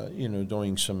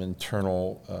doing some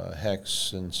internal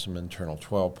hex and some internal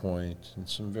 12-point and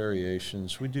some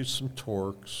variations. We do some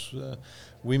torques.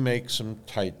 We make some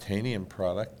titanium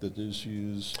product that is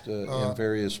used in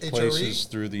various places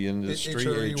through the industry.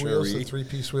 HRE wheels, the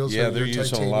 3-piece wheels. Yeah, are they're your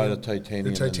using a lot of titanium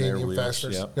your in their titanium wheels.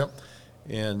 fasteners. Yep.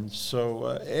 And so,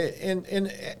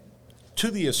 and to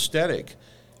the aesthetic,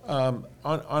 on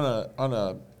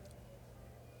a,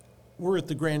 we're at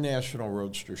the Grand National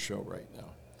Roadster Show right now,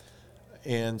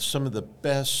 and some of the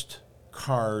best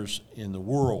cars in the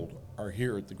world are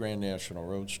here at the Grand National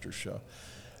Roadster Show,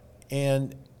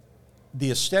 and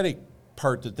the aesthetic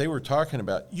part that they were talking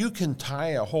about, you can tie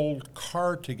a whole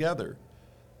car together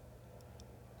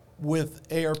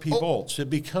with ARP bolts.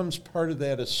 It becomes part of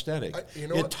that aesthetic.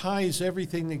 It ties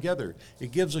everything together.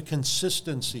 It gives a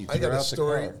consistency throughout the car. I got a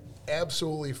story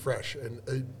absolutely fresh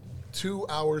and 2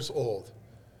 hours old.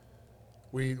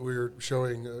 We're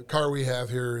showing a car we have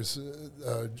here is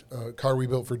a car we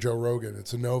built for Joe Rogan.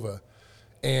 It's a Nova.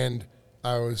 And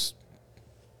I was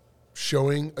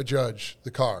showing a judge the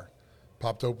car.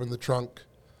 Popped open the trunk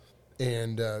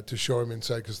and to show him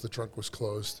inside because the trunk was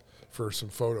closed for some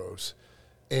photos.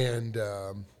 And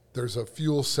there's a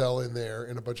fuel cell in there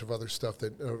and a bunch of other stuff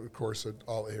that, of course,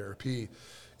 all ARP.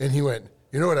 And he went,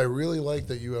 you know what? I really like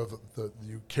that you have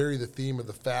you carry the theme of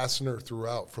the fastener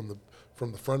throughout from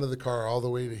the front of the car all the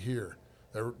way to here.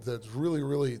 That's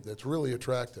really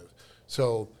attractive.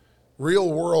 So,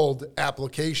 real world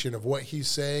application of what he's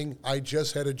saying. I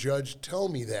just had a judge tell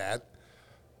me that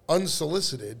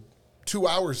unsolicited 2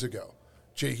 hours ago.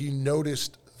 He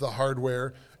noticed the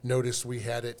hardware, noticed we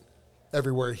had it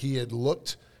everywhere he had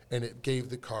looked, and it gave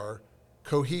the car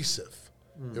cohesive.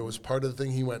 It was part of the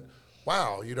thing. He went,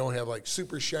 wow, you don't have like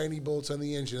super shiny bolts on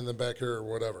the engine in the back here or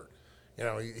whatever.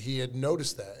 He had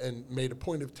noticed that and made a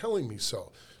point of telling me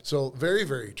so. So very,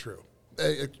 very true.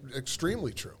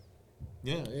 Extremely true.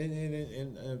 Yeah,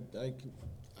 and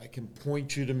I can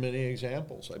point you to many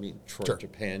examples. I mean, Troy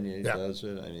Japania does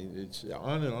it. I mean, it's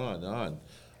on and on and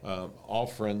on. All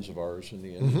friends of ours in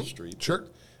the industry. Sure.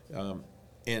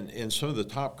 And some of the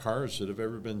top cars that have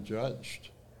ever been judged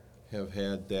have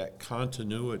had that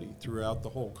continuity throughout the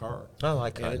whole car. I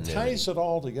like and continuity. It ties it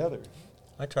all together.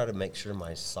 I try to make sure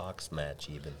my socks match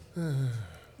even.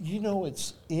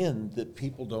 It's in that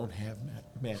people don't have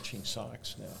matching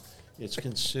socks now. It's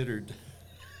considered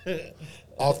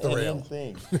Off the rail.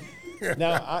 Thing.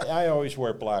 Now, I always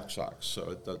wear black socks, so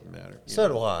it doesn't matter. So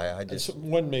do I. I just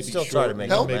one may be still short, try to make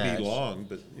one it may match. be long,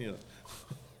 but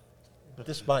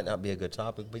This might not be a good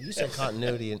topic, but you said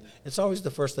continuity, and it's always the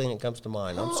first thing that comes to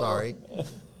mind. I'm sorry.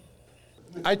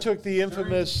 I took the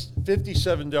infamous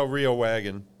 57 Del Rio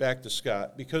wagon back to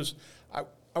Scott because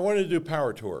I wanted to do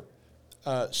Power Tour.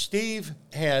 Steve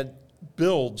had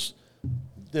builds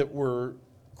that were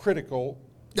critical.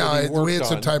 Yeah, that he we worked had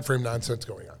some on, time frame nonsense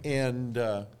going on.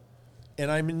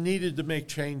 and I needed to make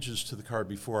changes to the car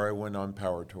before I went on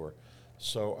Power Tour.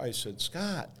 So I said,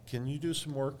 Scott, can you do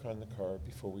some work on the car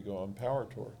before we go on Power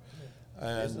Tour?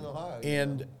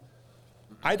 And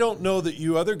I don't know that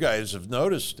you other guys have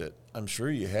noticed it. I'm sure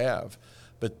you have.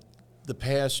 But the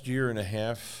past year and a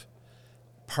half,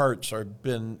 parts have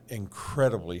been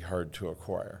incredibly hard to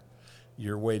acquire.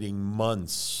 You're waiting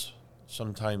months,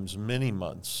 sometimes many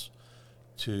months,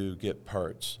 to get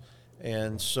parts.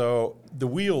 And so the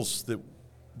wheels,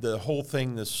 the whole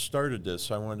thing that started this,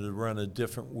 I wanted to run a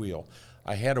different wheel.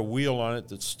 I had a wheel on it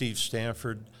that Steve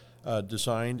Stanford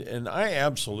designed, and I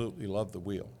absolutely love the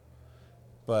wheel.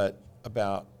 But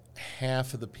about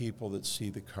half of the people that see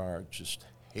the car just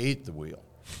hate the wheel.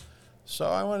 So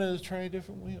I wanted to try a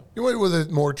different wheel. You went with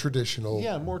a more traditional,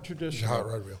 More traditional hot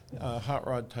rod wheel. hot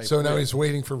rod type. So now wheel. he's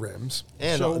waiting for rims.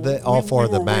 And So all we four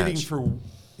of the were waiting match. for,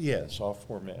 yes, all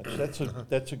four match.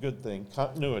 That's a good thing.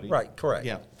 Continuity. Right, correct.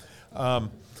 Yeah.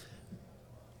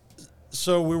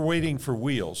 So we're waiting for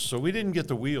wheels. So we didn't get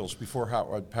the wheels before Hot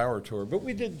Rod Power Tour, but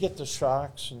we did get the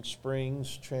shocks and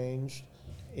springs changed.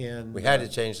 And We had to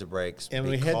change the brakes. and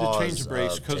we had to change the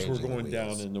brakes of because we're changing going down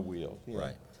wheels. in the wheel. Yeah.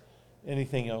 Right.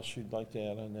 Anything else you'd like to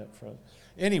add on that front?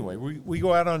 Anyway, we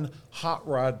go out on Hot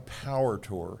Rod Power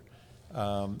Tour,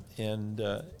 and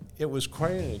it was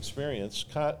quite an experience.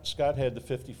 Scott had the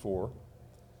 54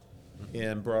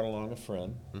 and brought along a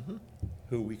friend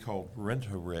who we called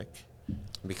Rent-A-Rick.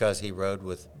 Because he rode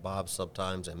with Bob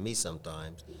sometimes and me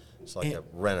sometimes. It's like a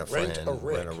rent-a-friend,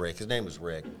 Rent-A-Rick. rent-a-Rick. His name was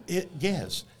Rick.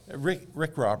 Yes, Rick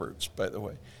Roberts, by the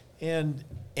way, and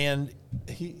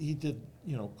he did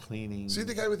cleaning. See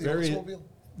the guy with the Oldsmobile?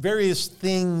 Various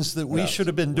things that we should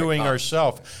have been doing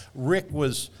ourselves. Rick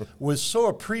was so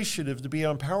appreciative to be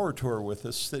on Power Tour with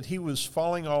us that he was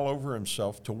falling all over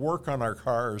himself to work on our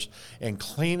cars and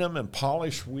clean them and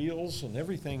polish wheels and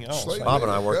everything else. Slate Bob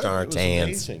and I worked on our It was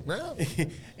tans. amazing. Yeah.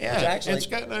 Yeah, actually- and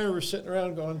Scott and I were sitting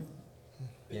around going,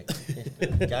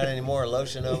 Got any more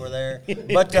lotion over there?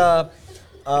 But I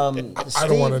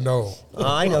don't want to know.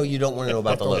 I know you don't want to know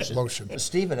about the lotion. Lotion.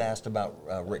 Steve had asked about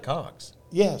Rick Cox.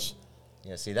 yes.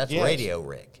 Yeah, see, that's Yes. Radio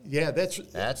Rick. Yeah,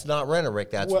 That's not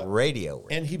Rent-A-Rick, that's Well, Radio Rick.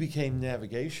 and he became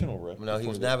navigational Rick. No, he before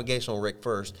was that. Navigational Rick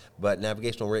first, but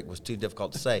Navigational Rick was too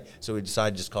difficult to say, so we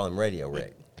decided to just call him Radio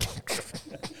Rick.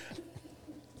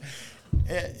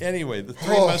 Anyway, the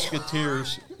Three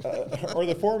Musketeers, or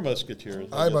the Four Musketeers.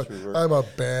 I I'm guess we were. a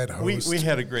bad host. We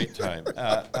had a great time.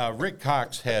 Rick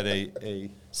Cox had a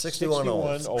 61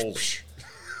 Olds. Olds,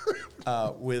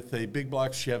 with a big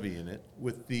block Chevy in it,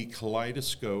 with the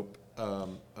kaleidoscope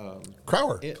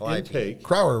Crower. intake.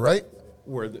 Crower, right?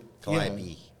 Where the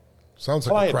Calliope. Sounds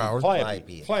like a Crower.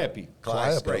 Calliope.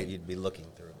 Kaleidoscope you'd be looking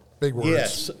through. Big words.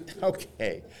 Yes.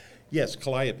 Okay. Yes,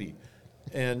 Calliope,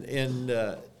 and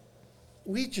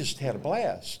we just had a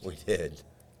blast. We did.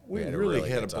 We had really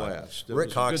had good a time. blast. It Rick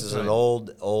was a Cox good is an time.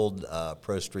 old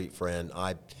Pro Street friend.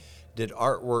 I did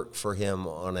artwork for him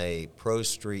on a Pro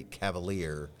Street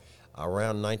Cavalier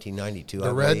around 1992, The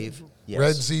I red, believe. Yes.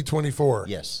 red Z24.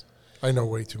 Yes. I know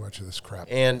way too much of this crap.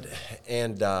 And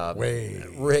Way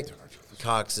Rick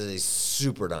Cox is a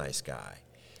super nice guy.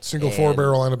 Single and- four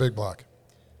barrel on a big block.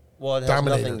 Well, it has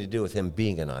Dominator. nothing to do with him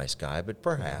being a nice guy, but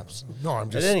perhaps. No,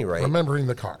 I'm just At any rate, remembering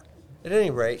the car. At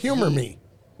any rate, Humor me.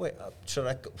 Wait,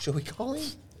 should we call him?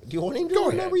 Do you want him to Go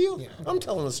remember ahead. you? I'm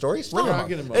telling the story. Bring Stop. him on.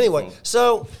 Get him on the Anyway, phone.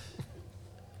 so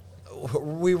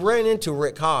we ran into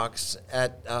Rick Cox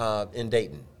at in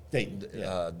Dayton. Dayton,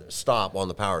 yeah. Stop on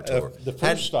the Power Tour. The first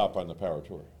Had- stop on the Power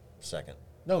Tour. second.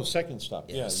 No, second stop.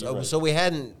 Yeah. So, you're so right. we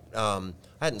hadn't I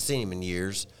hadn't seen him in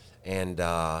years, and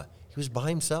he was by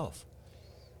himself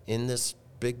in this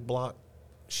big block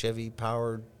Chevy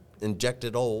powered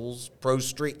injected Olds Pro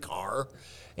Street car,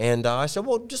 and I said,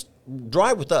 "Well, just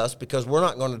drive with us because we're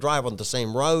not going to drive on the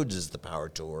same roads as the Power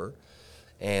Tour,"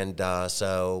 and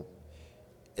so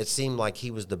it seemed like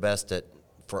he was the best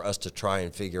for us to try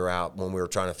and figure out when we were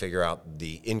trying to figure out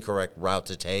the incorrect route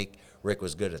to take. Rick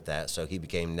was good at that, so he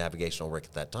became Navigational Rick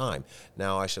at that time.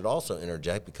 Now, I should also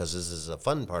interject, because this is a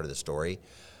fun part of the story,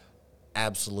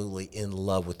 absolutely in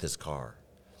love with this car.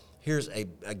 Here's, a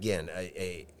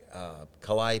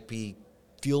Calliope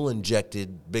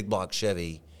fuel-injected big block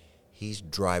Chevy. He's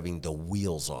driving the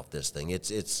wheels off this thing.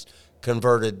 It's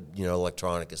converted,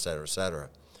 electronic, et cetera, et cetera.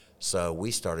 So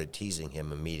we started teasing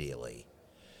him immediately.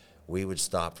 We would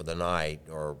stop for the night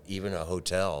or even a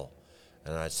hotel,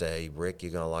 and I'd say, Rick, you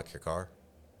going to lock your car?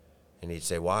 And he'd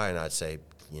say, why? And I'd say,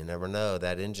 you never know.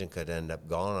 That engine could end up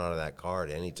gone out of that car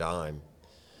at any time.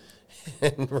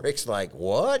 And Rick's like,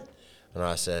 what? And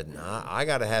I said, nah, I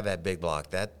got to have that big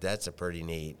block. That's a pretty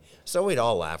neat. So we'd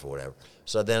all laugh or whatever.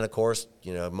 So then, of course,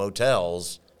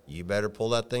 motels, you better pull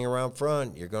that thing around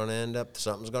front. You're going to end up,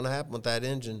 something's going to happen with that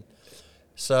engine.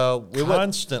 So we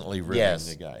constantly ribbing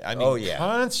the guy. I mean,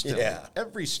 constantly. Yeah.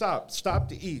 Every stop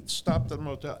to eat, stop to the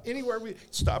motel, anywhere we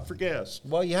stop for gas.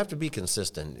 Well, you have to be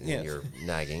consistent in your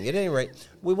nagging. At any rate,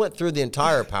 we went through the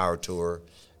entire power tour,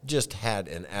 just had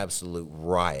an absolute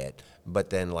riot.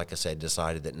 But then, like I said,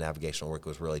 decided that navigational work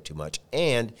was really too much.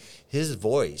 And his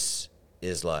voice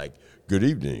is like, good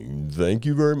evening, thank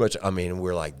you very much. I mean,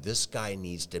 we're like, this guy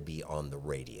needs to be on the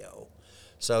radio.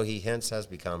 So he hence has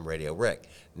become Radio Rick.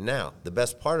 Now, the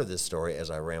best part of this story,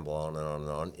 as I ramble on and on and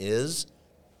on, is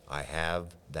I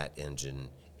have that engine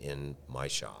in my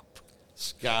shop.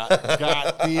 Scott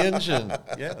got the engine,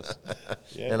 yes.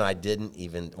 Yeah. And I didn't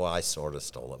even, I sort of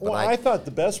stole it. But I thought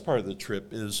the best part of the trip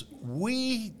is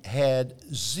we had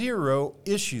 0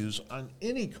 issues on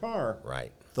any car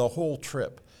the whole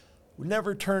trip. We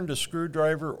never turned a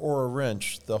screwdriver or a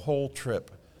wrench the whole trip.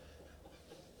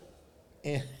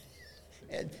 And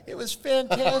it was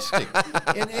fantastic.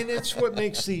 and it's what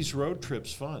makes these road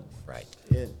trips fun. Right.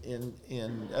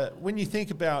 And when you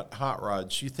think about hot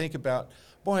rods, you think about,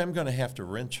 boy, I'm going to have to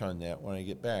wrench on that when I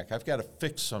get back. I've got to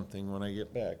fix something when I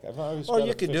get back. I've always got to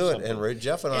you can do it, and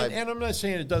Jeff and I... And I'm not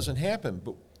saying it doesn't happen,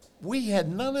 but we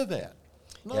had none of that.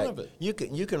 None of it. You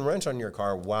can wrench on your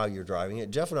car while you're driving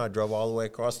it. Jeff and I drove all the way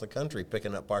across the country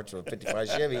picking up parts of a 55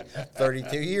 Chevy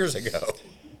 32 years ago.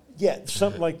 Yeah,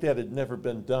 something like that had never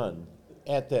been done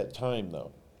at that time,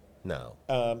 though. No.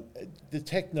 The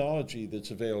technology that's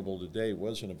available today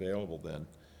wasn't available then.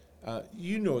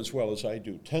 You know as well as I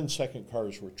do, 10-second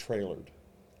cars were trailered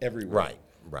everywhere.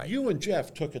 Right. You and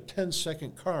Jeff took a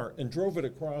 10-second car and drove it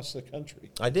across the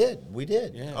country. I did. We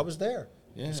did. Yeah. I was there.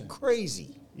 Yeah. It was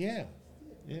crazy. Yeah.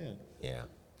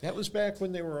 That was back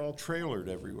when they were all trailered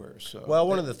everywhere. So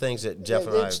one of the things that Jeff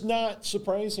and I... It's not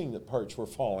surprising that parts were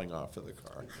falling off of the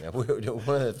car. Yeah,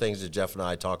 one of the things that Jeff and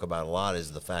I talk about a lot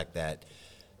is the fact that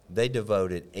they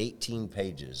devoted 18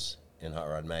 pages in Hot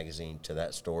Rod Magazine to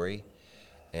that story,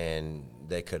 and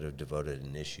they could have devoted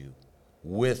an issue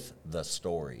with the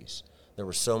stories. There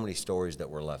were so many stories that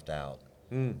were left out.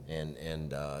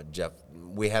 And Jeff,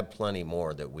 we have plenty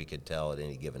more that we could tell at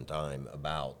any given time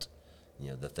about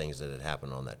the things that had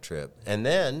happened on that trip. And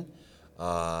then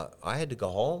I had to go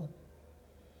home.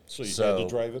 So you had to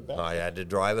drive it back? I had to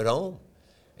drive it home.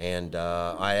 And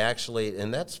I actually,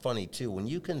 and that's funny too, when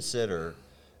you consider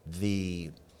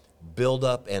the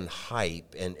buildup and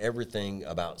hype and everything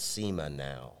about SEMA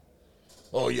now.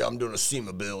 Oh yeah, I'm doing a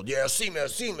SEMA build. Yeah,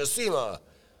 SEMA.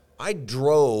 I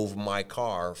drove my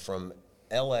car from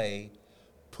L.A.,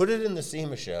 put it in the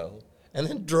SEMA show, and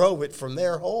then drove it from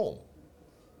there home.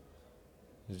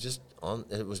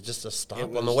 It was just a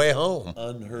stop on the way home.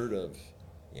 Unheard of.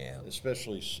 Yeah.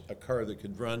 Especially a car that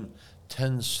could run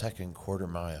 10-second quarter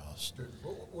miles.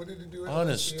 What did it do?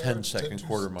 Honest 10-second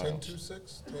quarter miles.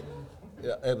 10.26?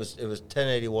 Yeah, it was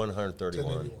 1081,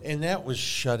 131. And that was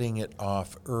shutting it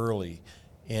off early.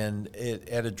 And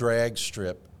at a drag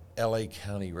strip, L.A.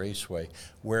 County Raceway,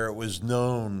 where it was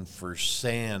known for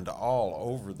sand all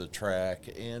over the track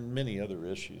and many other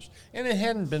issues. And it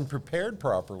hadn't been prepared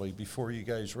properly before you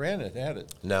guys ran it, had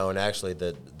it? No, and actually,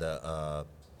 the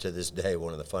to this day,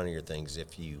 one of the funnier things,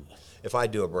 if I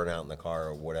do a burnout in the car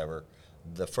or whatever,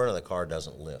 the front of the car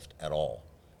doesn't lift at all.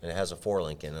 And it has a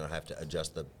 4-link in it, and I have to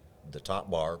adjust the top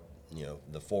bar,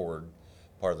 the forward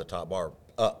part of the top bar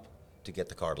up to get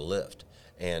the car to lift.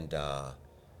 And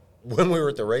when we were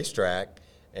at the racetrack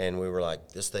and we were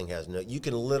like, this thing has you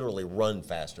can literally run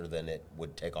faster than it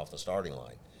would take off the starting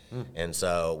line. And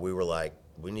so we were like,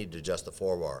 we need to adjust the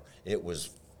 4-bar. It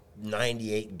was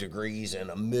 98 degrees and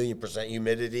 1,000,000%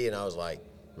 humidity, and I was like,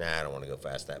 nah, I don't want to go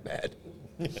fast that bad.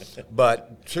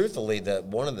 But truthfully,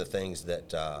 one of the things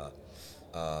that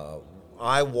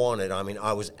I wanted,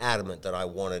 I was adamant that I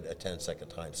wanted a 10-second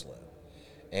time slip.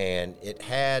 And it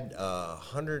had a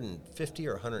 150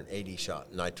 or 180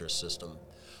 shot nitrous system.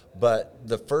 But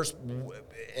the first,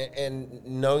 and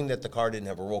knowing that the car didn't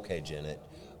have a roll cage in it,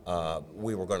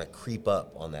 we were going to creep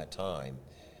up on that time.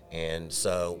 And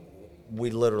so we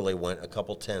literally went a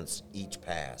couple tenths each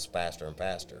pass, faster and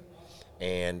faster.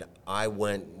 and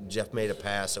Jeff made a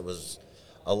pass. It was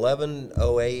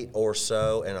 11:08 or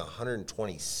so and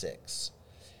 126.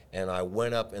 And I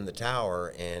went up in the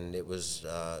tower, and it was,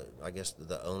 I guess,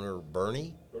 the owner,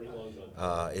 Bernie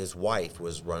his wife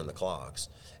was running the clocks.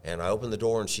 And I opened the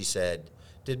door, and she said,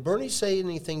 "Did Bernie say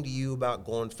anything to you about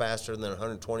going faster than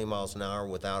 120 miles an hour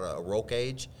without a roll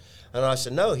cage?" And I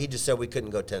said, "No, he just said we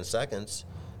couldn't go 10 seconds.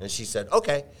 And she said,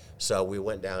 "Okay." So we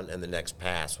went down, and the next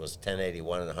pass was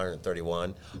 1081 and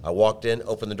 131. I walked in,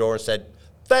 opened the door, and said,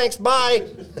 "Thanks, bye."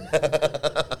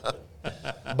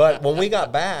 But when we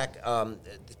got back,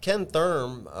 Ken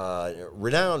Thurm,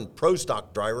 renowned pro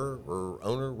stock driver or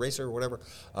owner, racer, or whatever,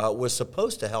 was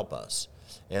supposed to help us.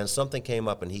 And something came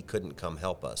up, and he couldn't come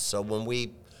help us. So when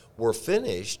we were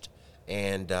finished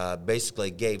and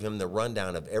basically gave him the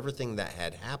rundown of everything that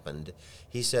had happened,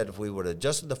 he said if we would have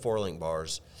adjusted the 4-link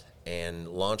bars and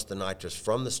launched the nitrous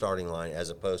from the starting line as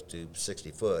opposed to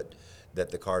 60 foot, that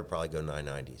the car would probably go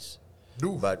 990s.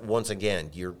 Ooh. But once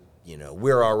again,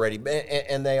 we're already,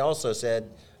 and they also said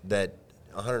that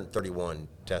 131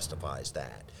 testifies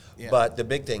that. Yeah. But the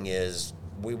big thing is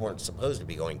we weren't supposed to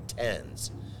be going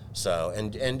 10s. So,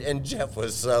 and Jeff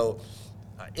was so,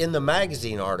 in the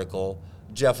magazine article,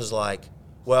 Jeff was like,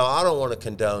 well, I don't want to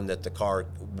condone that the car,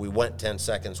 we went 10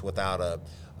 seconds without a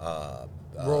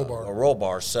roll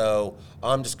bar, so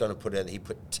I'm just going to put in, he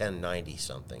put 1090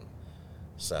 something.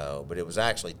 So, but it was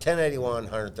actually 1081,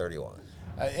 131.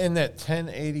 And that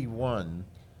 1081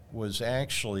 was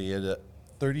actually at a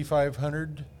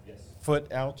 3,500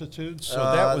 foot altitude, so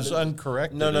that was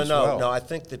uncorrected. No. I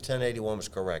think the 1081 was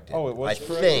corrected. Oh, it was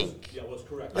corrected? I think. Yeah, it was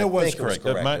corrected. It was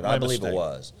corrected. I believe it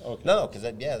was. Okay. No, because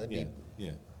that'd be.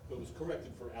 Yeah. It was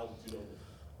corrected for altitude only.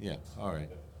 Yeah, all right.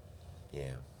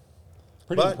 Yeah.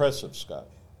 Pretty impressive, Scott.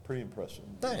 Pretty impressive.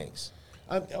 Thanks.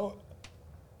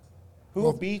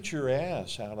 Who beat your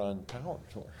ass out on Power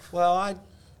Tour? Well, I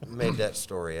made that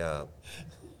story up.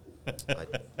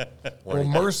 Well,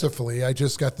 mercifully, I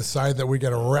just got the sign that we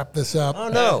got to wrap this up. Oh,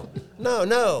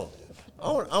 no.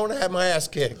 I want to have my ass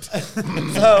kicked.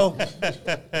 So,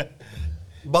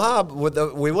 Bob,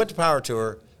 we went to Power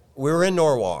Tour. We were in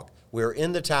Norwalk. We were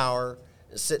in the tower,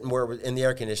 sitting in the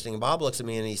air conditioning. Bob looks at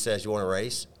me and he says, "You want to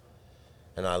race?"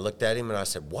 And I looked at him and I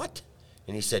said, "What?"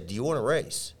 And he said, "Do you want to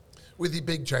race?" With the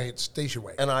big giant station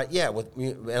wagon. And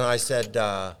I said,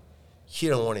 "You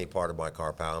don't want any part of my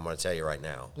car, pal. I'm going to tell you right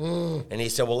now." And he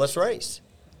said, "Well, let's race."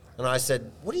 And I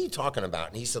said, "What are you talking about?"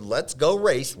 And he said, "Let's go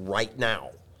race right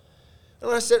now."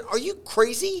 And I said, "Are you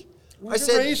crazy?" I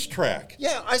said, racetrack.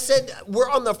 Yeah, I said, "We're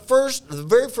on the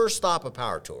very first stop of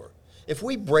Power Tour. If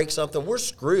we break something, we're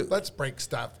screwed. Let's break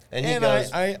stuff." And he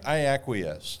goes, I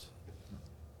acquiesced.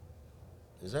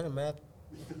 "Is that a math?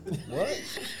 What?"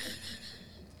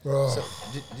 Oh. So,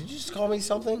 did you just call me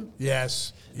something?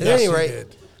 Yes. At any rate,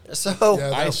 so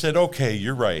Yeah, I said, "Okay,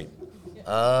 you're right."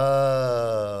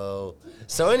 Oh.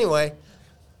 So anyway,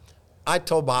 I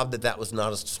told Bob that was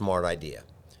not a smart idea.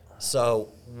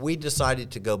 So we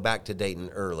decided to go back to Dayton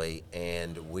early,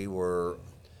 and we were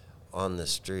on the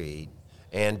street,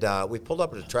 and we pulled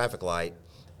up at a traffic light,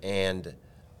 and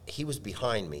he was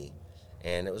behind me,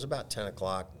 and it was about 10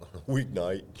 o'clock on a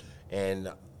weeknight,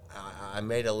 and I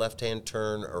made a left-hand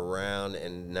turn around,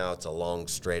 and now it's a long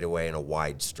straightaway and a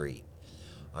wide street.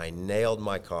 I nailed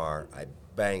my car. I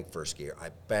banged first gear. I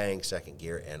banged second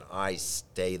gear, and I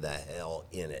stay the hell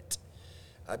in it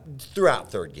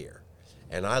throughout third gear.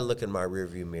 And I look in my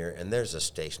rearview mirror, and there's a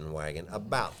station wagon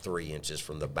about 3 inches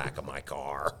from the back of my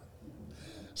car.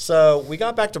 So we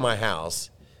got back to my house,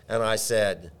 and I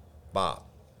said, "Bob,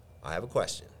 I have a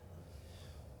question.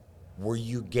 Were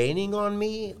you gaining on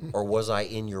me, or was I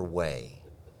in your way?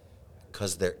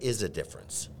 Because there is a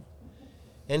difference."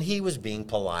 And he was being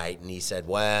polite, and he said,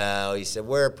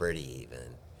 "We're pretty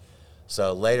even."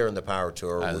 So later in the Power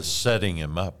Tour, I was setting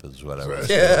him up, is what I was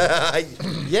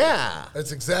saying. Yeah.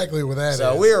 That's exactly what that is.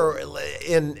 So we were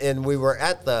we were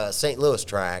at the St. Louis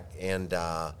track, and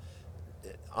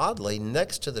oddly,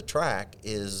 next to the track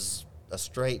is a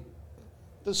straight.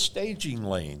 The staging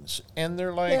lanes, and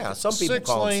they're like some people 6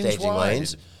 call them lanes staging wide.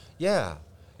 lanes. Yeah,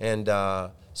 and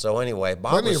so anyway,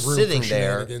 Bob Plenty was of room sitting for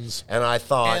there, shenanigans. and I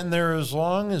thought, And they're as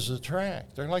long as the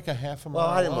track. They're like a half a mile.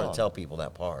 well, I didn't want long. to tell people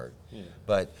that part,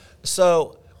 but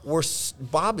so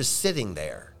Bob is sitting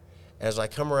there as I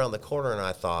come around the corner, and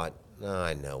I thought,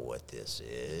 I know what this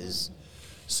is.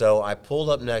 So I pulled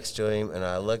up next to him, and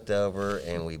I looked over,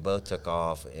 and we both took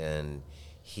off, and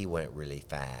he went really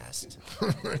fast.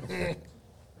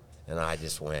 And I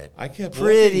just went, I kept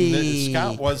pretty. looking.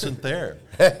 Scott wasn't there.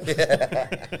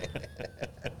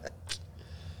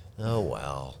 Oh,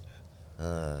 well.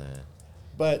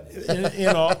 But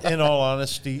in all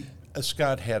honesty,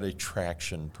 Scott had a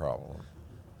traction problem.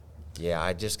 Yeah,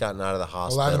 I just gotten out of the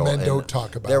hospital. A lot of men don't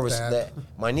talk about that.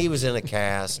 My knee was in a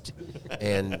cast,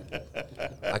 and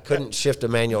I couldn't shift a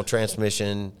manual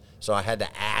transmission, so I had to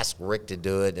ask Rick to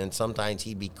do it. And sometimes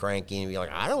he'd be cranky and be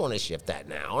like, "I don't want to shift that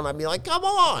now," and I'd be like, "Come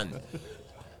on."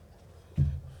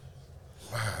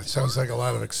 Wow, it sounds like a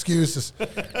lot of excuses. I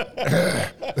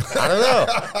don't know.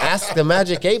 Ask the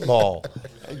Magic 8 Ball.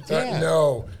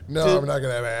 No, I'm not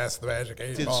going to ask the Magic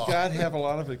 8 Did Ball. Scott have a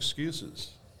lot of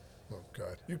excuses? Oh,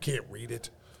 God. You can't read it.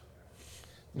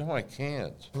 No, I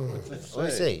can't. Let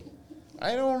me see.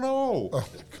 I don't know. Oh,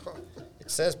 God. It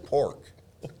says pork.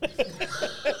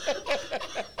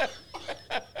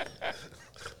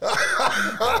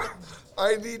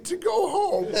 I need to go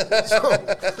home.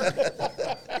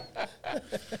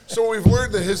 So we've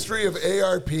learned the history of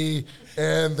ARP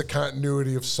and the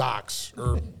continuity of socks,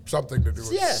 or something to do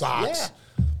with socks.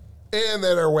 Yeah. And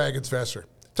that our wagon's faster.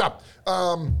 Top.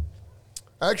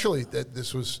 Actually,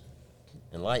 this was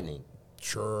enlightening.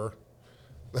 Sure.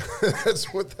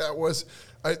 That's what that was.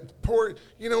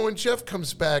 When Jeff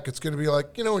comes back, it's going to be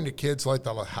like, when your kids light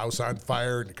the house on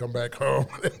fire and you come back home.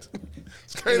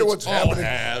 It's kind of what's happening.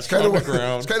 It's kind of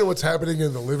what's happening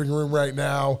in the living room right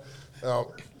now.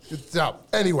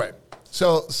 Anyway,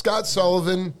 so Scott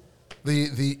Sullivan,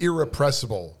 the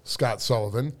irrepressible Scott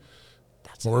Sullivan.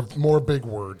 More big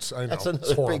words. I know. That's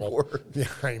another big word. Yeah,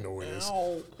 I know it is.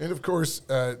 And of course,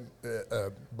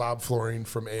 Bob Flooring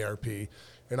from ARP.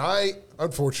 And I,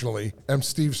 unfortunately, am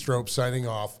Steve Strope signing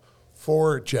off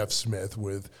for Jeff Smith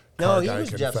with Car Guy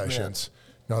Confessions.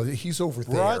 No, he's over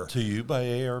there. Brought to you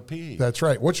by ARP. That's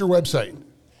right. What's your website?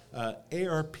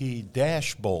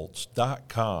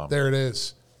 ARP-bolts.com. There it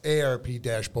is.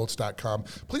 ARP-bolts.com.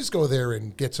 Please go there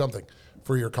and get something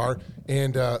for your car.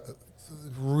 And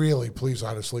really, please,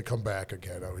 honestly, come back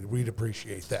again. We'd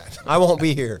appreciate that. I won't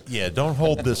be here. Yeah, don't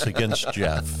hold this against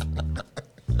Jeff.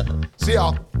 See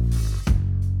y'all.